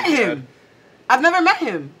met him. I've never met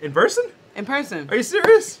him in person. In person. Are you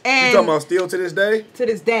serious? And you talking about still to this day? To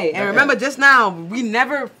this day. And remember, just now, we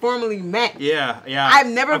never formally met. Yeah. I've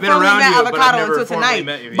never formally met Avocado until tonight.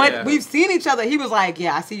 But we've seen each other. He was like,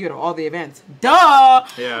 yeah, I see you at all the events. Duh.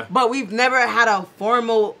 Yeah. But we've never had a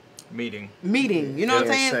formal meeting. You know what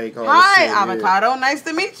I'm saying? Shake, Hi, Avocado. Nice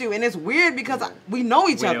to meet you. And it's weird because we know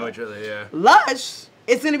each other. We know each other, yeah. Lush,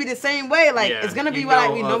 it's going to be the same way. Like, it's going to be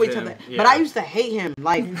like we know each other. Yeah. But I used to hate him.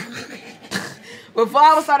 Like... Before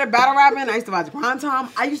I started battle rapping, I used to watch Grind Time.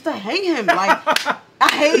 I used to hate him. Like, I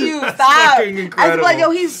hate you. Stop. I used to be like,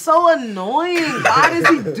 yo, he's so annoying. Why does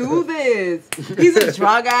he do this? He's a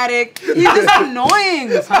drug addict. He's just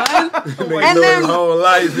annoying, son. And then his whole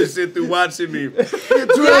life and shit through watching me. Drug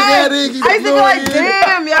addict. I used to be like,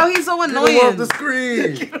 damn, yo, he's so annoying. Get him off the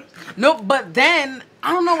screen. No, but then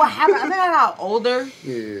I don't know what happened. I think I got older,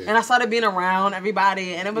 and I started being around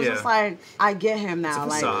everybody, and it was just like I get him now.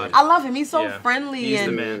 Like I love him. He's so friendly, he's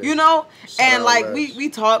and you know, and like we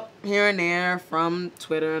talk here and there from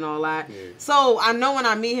Twitter and all that. So I know when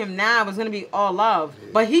I meet him now, it's gonna be all love.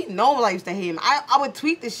 But he knows I used to hate him. I would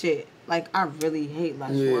tweet this shit. Like, I really hate Lush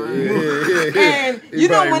One. And, you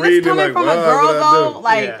know, when it's coming from a girl, though,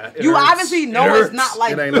 like, you obviously know it's not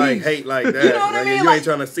like it ain't like hate like that. You know what I mean? You ain't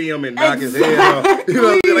trying to see him and knock his head off. You know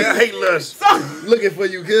what I'm saying? Like, I hate Lush. Looking for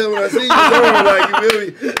you, kid. When I see you, like, you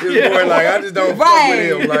really, it's more like, I just don't fuck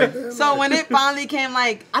with him. Like, so when it finally came,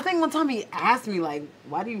 like, I think one time he asked me, like,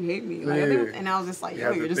 why do you hate me? Like, and I was just like,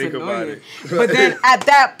 yo, you're just annoying. But then at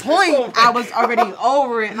that point, I was already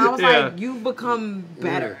over it. And I was like, you've become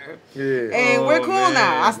better. And we're cool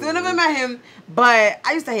now. I still never met him, but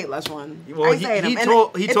I used to hate Lush One. Well, he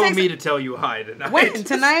told me to tell you hi tonight. When?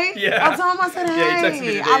 Tonight? Yeah. I told him, I said, hey, he texted me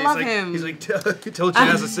today. I love him. He's like, tell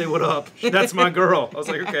Jazz to say what up. That's my girl. I was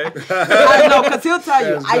like, okay. I know, because he'll tell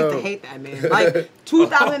you, I used to hate that man. Like,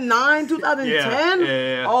 2009, 2010?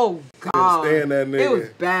 Yeah. Oh, God. Stand that nigga. It was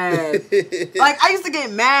bad. Like, I used to get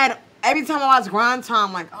mad every time I watched Grind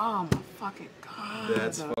Time. Like, oh, my fucking God.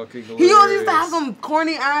 That's fucking hilarious. He always used to have some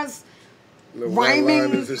corny ass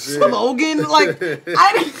rhyming slogan. Like,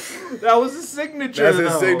 that was his signature. That's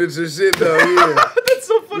his signature shit, though. Yeah. That's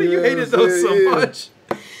so funny. You hated those so much.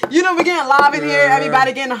 You know, we getting live in here.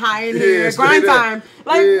 Everybody getting high in here. Grind Time.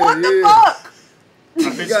 Like, what the fuck?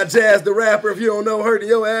 You got Jazz the Rapper. If you don't know, hurting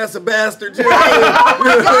your ass a bastard. You know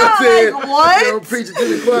what I'm saying? Like, what? You know, preaching to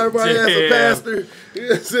the choir, my ass a pastor. You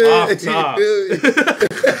know what I'm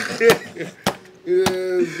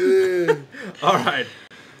saying? All right.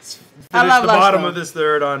 I love the bottom of this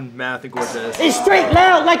third on Math and Cortez. It's straight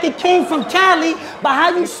loud like it came from Cali, but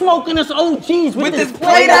how you smoking us OGs with this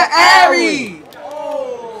plate of Ari?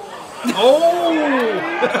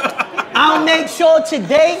 I'll make sure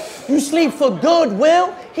today you sleep for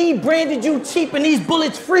goodwill. He branded you cheap and these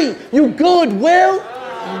bullets free. You goodwill?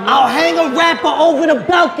 I'll hang a rapper over the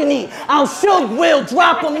balcony. I'll shook will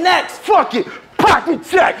drop him next. Fuck it. Pocket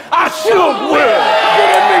check. I shook will.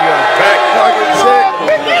 That nigga back pocket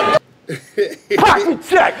check. Pocket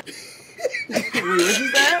check.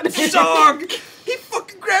 What's that? Dog. He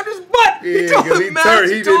fucking grabbed his butt. Yeah, he told him,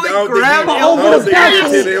 he totally grabbed him over the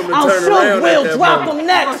balcony. I'll shook will drop him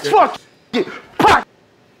next. Fuck it. Pocket.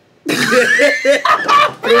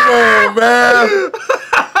 Come on, man.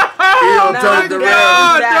 He don't turn the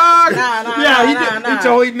round. He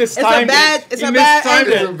totally mistimed it. It's a bad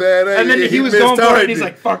angle. And then he was going for it and he's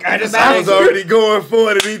like, fuck, I was already going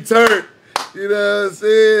for it and he turned. You know what I'm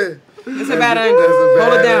saying? It's a bad angle.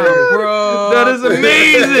 Hold it down, bro. That is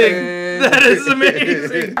amazing. That is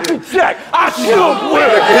amazing. Check. I shook will.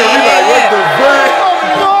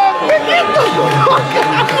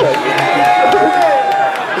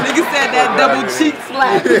 Nigga said that double cheek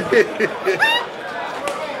slap.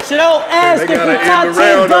 Show ask if you top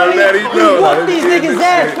 10 dummy. We whoop these niggas'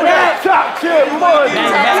 ass for that. Top 10 ones.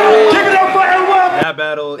 Give it up for everyone. That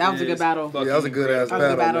battle. That was a good battle. Yeah, that was a good ass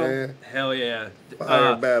battle, man. Hell yeah.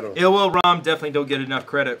 Fire battle. Ill Will RUM definitely don't get enough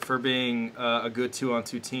credit for being a good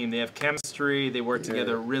 2-on-2 team. They have chemistry. They work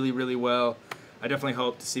together really, really well. I definitely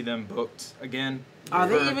hope to see them booked again. Are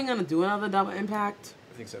they even gonna do another double impact?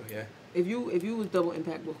 I think so. Yeah. If you was double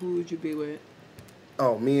impact, well, who would you be with?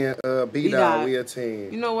 Oh, me and B-Dot, we a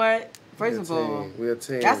team. You know what? First of all, we a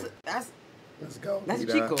team. Let's go. That's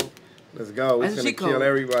Chico. Let's go. We're gonna kill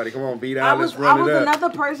everybody. Come on, B-Dot. I Let's run it up. another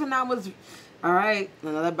person that was. All right,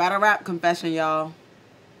 another battle rap confession, y'all.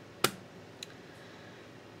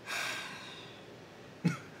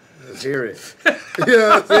 Let's hear it. You know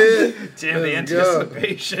what I'm saying? Damn, the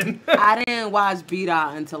anticipation. I didn't watch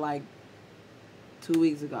B-Dot until like 2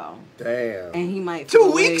 weeks ago. Damn. And he might.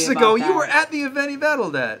 2 weeks ago, you were at the event he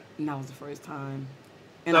battled at. And that was the first time.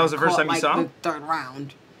 And that was the first time you saw him? The third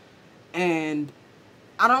round. And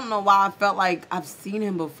I don't know why I felt like I've seen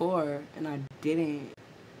him before, and I didn't.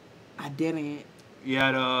 You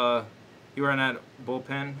had you weren't at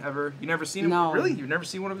Bullpen ever? You never seen him? No. Really? You've never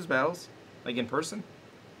seen one of his battles? Like in person?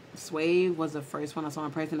 Swave was the first one I saw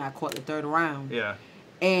in person. I caught the third round. Yeah.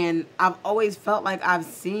 And I've always felt like I've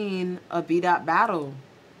seen a B-Dot battle,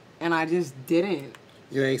 and I just didn't.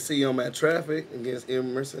 You ain't see him at Traffic against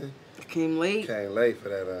Emerson? I came late. Came late for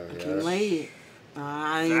that. I came late.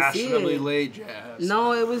 I didn't see it. Fashionably late, Jazz.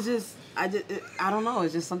 No, it was just, I don't know.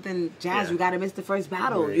 It's just something, Jazz, you got to miss the first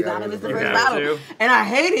battle. Yeah, you got to miss the first battle. And I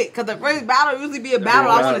hate it, because the first battle usually be a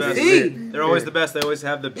battle I want to see. They're always the best. They always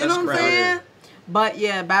have the best crowd. You know what I'm saying? But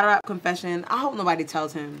yeah, battle rap confession. I hope nobody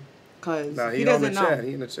tells him, because he doesn't know.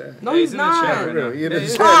 He in the chat. No, he's not. He in the chat.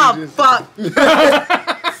 Stop, fuck.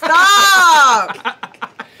 Stop.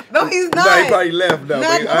 No, he's not. No, he probably left though.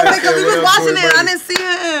 No, because he was watching it. I didn't see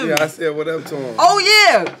him. Yeah, I said what up to him. Oh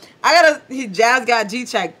yeah, Jazz got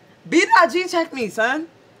G-checked. B-Dot G-checked me, son.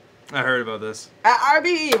 I heard about this. At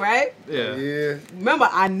RBE, right? Yeah. Yeah. Remember,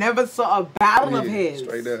 I never saw a battle of his.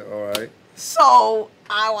 Straight up, all right. So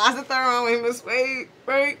I watched the third round with him and Sway,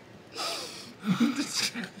 right?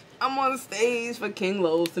 I'm on the stage for King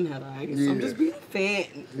Los and Headline, so I'm just being a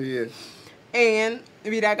fan. Yeah. And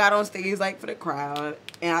B-Dot got on stage like for the crowd,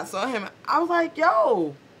 and I saw him. I was like,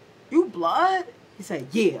 "Yo, you blood?" He said,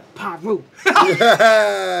 "Yeah, Paru."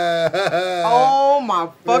 Oh my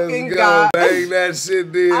fucking God! Bang that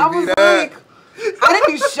shit, dude. I was like, I didn't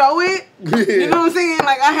even show it. You know what I'm saying?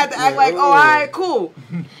 Like I had to act like, "Oh, all right, cool."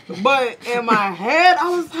 But in my head, I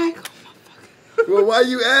was like, well, why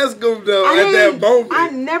you ask him though at that moment? I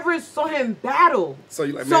never saw him battle. So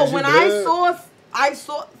you like, so when I saw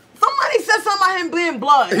somebody said something about him being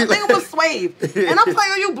blood. I think it was Swave. And I'm like,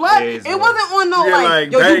 yo, you blood? It wasn't on no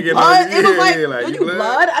like, yo, you blood? It was like, yo, you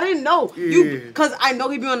blood? I didn't know. You, because I know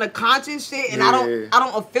he be on the conscious shit, and I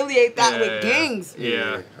don't affiliate that with gangs.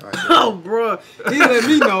 Yeah. Oh, bro. He let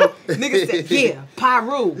me know. Nigga said, yeah,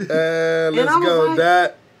 Paru. Let's go,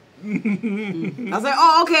 that. I was like,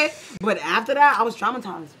 oh, okay. But after that, I was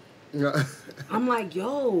traumatized. I'm like,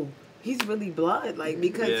 yo, he's really blood. Like,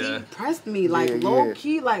 because he pressed me, like, low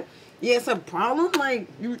key, like, yeah, it's a problem. Like,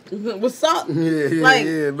 what's up? I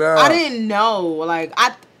didn't know. Like,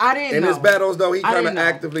 I didn't know. In his battles, though, he kind of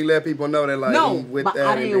actively let people know that, like, he with that.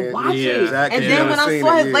 I didn't watch it. Exactly. And then when I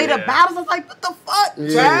saw his later battles, I was like, what the fuck,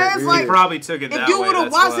 Jazz? Like, he probably took it that way. If you would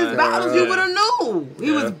have watched his battles, you would have knew. He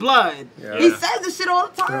was blood. He says this shit all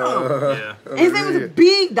the time. And his name was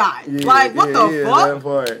B-Dot. Like, what the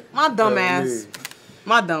fuck? My dumb ass.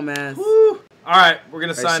 My dumb ass. All right, we're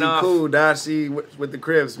gonna sign off. Cool, Dashi with the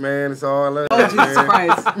Crips, man. It's all I love. Oh, Jesus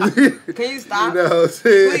Christ! Can you stop,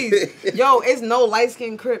 please? Yo, it's no light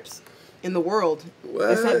skinned Crips in the world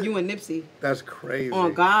except you and Nipsey. That's crazy.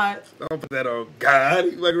 On God. Don't put that on God.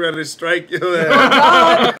 You like ready to strike your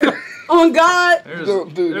ass. On God.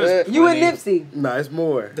 Don't do that. You and Nipsey. Nah, it's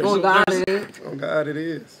more. On God it ain't. On God it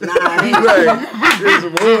is. Nah, it ain't. Like, there's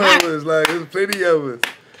more of us. Like, there's plenty of us.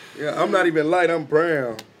 Yeah, I'm not even light. I'm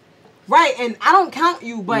brown. Right, and I don't count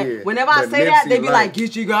you, but whenever I say that, they be like,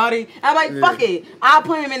 GEECHI GOTTI. I'm like, fuck it. I'll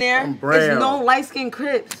put him in there. There's no light-skinned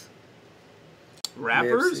Crips.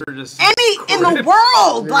 Rappers or just any Crips? In the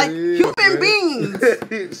world, like human beings.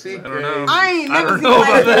 I don't know. I ain't never seen a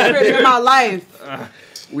light-skinned Crip in my life.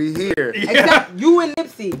 We here. Except you and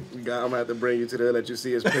Nipsey. I'm gonna have to bring you to there, let you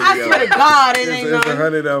see his picture. I swear to God, it ain't none. It's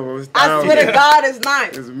 100 of them. I swear to God, it's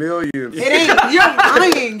not. It's millions. It ain't. You're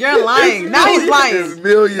lying. You're lying. Now he's lying. It's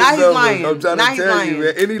millions now he's of lying. them. I'm trying to tell you,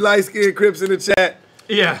 man. Any light-skinned Crips in the chat?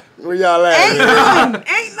 Yeah. Where y'all at? Ain't none.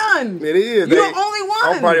 Ain't none. It is. You're the only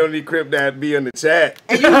I'm probably on the crib that be in the chat.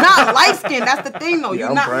 And you're not light skinned. That's the thing, though. Yeah,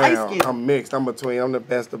 You're not brown. light skinned. I'm mixed. I'm between. I'm the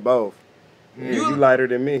best of both. Yeah, you lighter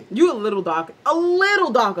than me. You a little darker. A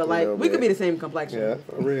little darker. Like, we could be the same complexion. Yeah,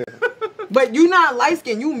 for real. But you not light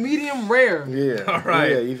skinned. You medium rare. Yeah. All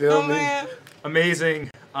right. Yeah, you feel me? Man. Amazing.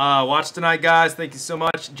 Watch tonight, guys. Thank you so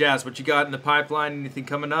much. Jazz, what you got in the pipeline? Anything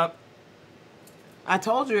coming up? I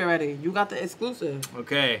told you already. You got the exclusive.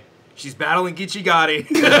 Okay. She's battling GEECHI Gotti.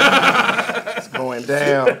 It's going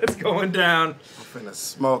down. It's going down. I'm finna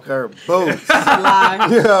smoke her boots. That's a lie.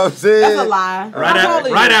 You know what I'm saying? That's a lie.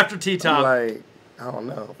 Right after T-Top. Like, I don't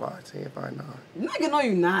know, 5'10", 5'9". Nigga, no,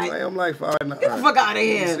 you not. Like, I'm like 5'9". Get the fuck out of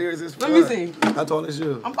here. Serious as fuck. Let me see. How tall is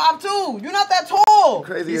you? I'm 5'2". You're not that tall.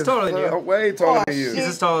 Crazy. He's as taller than fuck. you. I'm way taller than shit. you. He's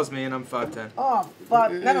as tall as me, and I'm 5'10". Oh,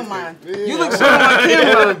 fuck. Never mind. Yeah. You look short on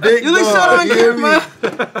camera. Big You look dog, short on you hear camera. me? You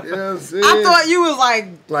know what I'm saying? I thought you was like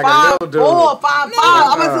a little dude. 5'4", 5'5".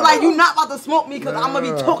 I was like, you not about to smoke me because I'm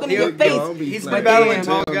gonna be talking in your face. He's like, been battling damn,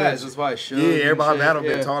 tall damn, guys. That's why I showed. Yeah, everybody battle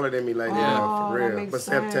yeah. been taller than me lately. Oh, For that real. makes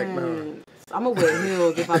Except Tech now. sense. I'm gonna wear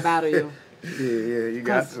heels if I battle you. Yeah, you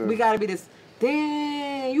got to. We gotta be this.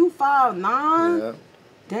 Dang, you 5'9". Yeah.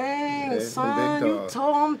 Dang, Yeah, son, big you dog.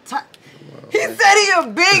 told him. He said he a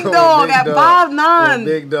big dog at 5'9".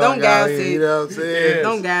 Big dog Don't gas out here, it. you know what I'm saying?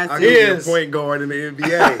 Don't gas I it. can be a point guard in the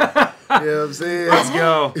NBA. You know what I'm saying? Let's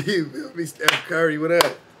go. You feel me? Steph Curry, what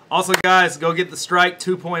up? Also, guys, go get the Strike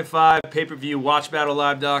 2.5 pay-per-view,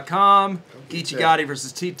 watchbattlelive.com. GEECHI Gotti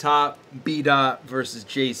versus T-Top, B-Dot versus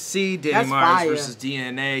JC, Danny That's Myers fire. versus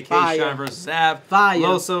DNA, Fire. K-Shine versus Av, Fire.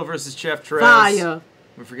 Loso versus Chef Trez. Fire.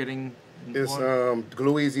 We're forgetting It's one.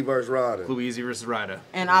 Gluezy versus Ryder. Gluezy versus Ryder.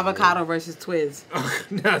 And Avocado versus Twiz.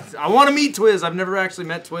 I want to meet Twiz. I've never actually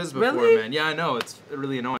met Twiz before, Really? man. Yeah, I know. It's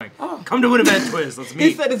really annoying. Come to an event, Twiz. Let's meet.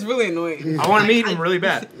 He said it's really annoying. I want to meet him really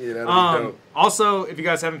bad. Yeah, that'd be dope. Also, if you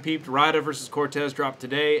guys haven't peeped, Ryder versus Cortez dropped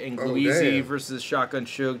today, and Gluezy damn. versus Shotgun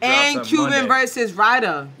Suge drops And on Cuban Monday. versus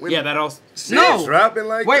Ryder. Yeah, that also. No. Dropping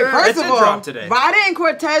like Wait, that? first It of did all, drop today. Ryder and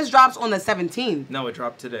Cortez drops on the 17th. No, it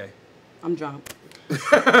dropped today. I'm drunk.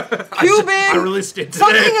 Cuban. I released it today.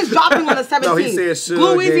 Something is dropping on the 17th. No, he said Suge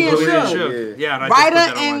Gluezy and and Suge. Suge. Yeah, and I Ryder just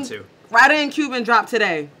put that on too. Ryder and Cuban dropped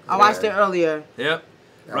today. I watched it earlier. Yep.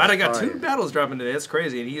 That Ryder was got fire. 2 battles dropping today. That's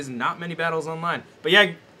crazy, and he has not many battles online. But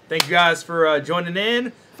yeah, thank you guys for joining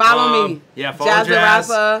in. Follow me. Yeah, follow Jazz the Jazz.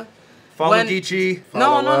 Rapper. Follow When- GEECHI.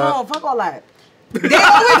 No. Fuck all that. They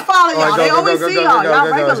always follow y'all. They always see y'all.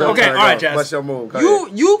 Y'all regular. Okay, all right, Jazz. What's your move? Go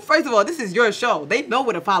ahead. You, first of all, this is your show. They know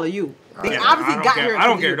where to follow you. They Yeah, obviously I don't got care. here. I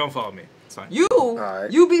don't to care. you. Don't follow me. It's fine.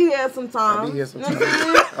 right. You be here sometimes. I'll be here You know what sometime.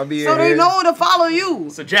 I'm saying? I'll be So they here. know to follow you.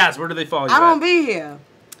 So Jazz, where do they follow you? I don't at? be here.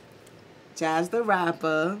 Jazz the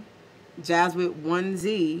Rapper. Jazz with 1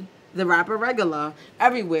 Z. The Rapper regular.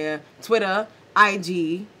 Everywhere. Twitter,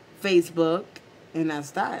 IG, Facebook. And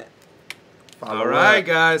that's that. All right,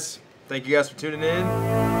 guys. Thank you guys for tuning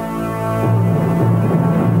in.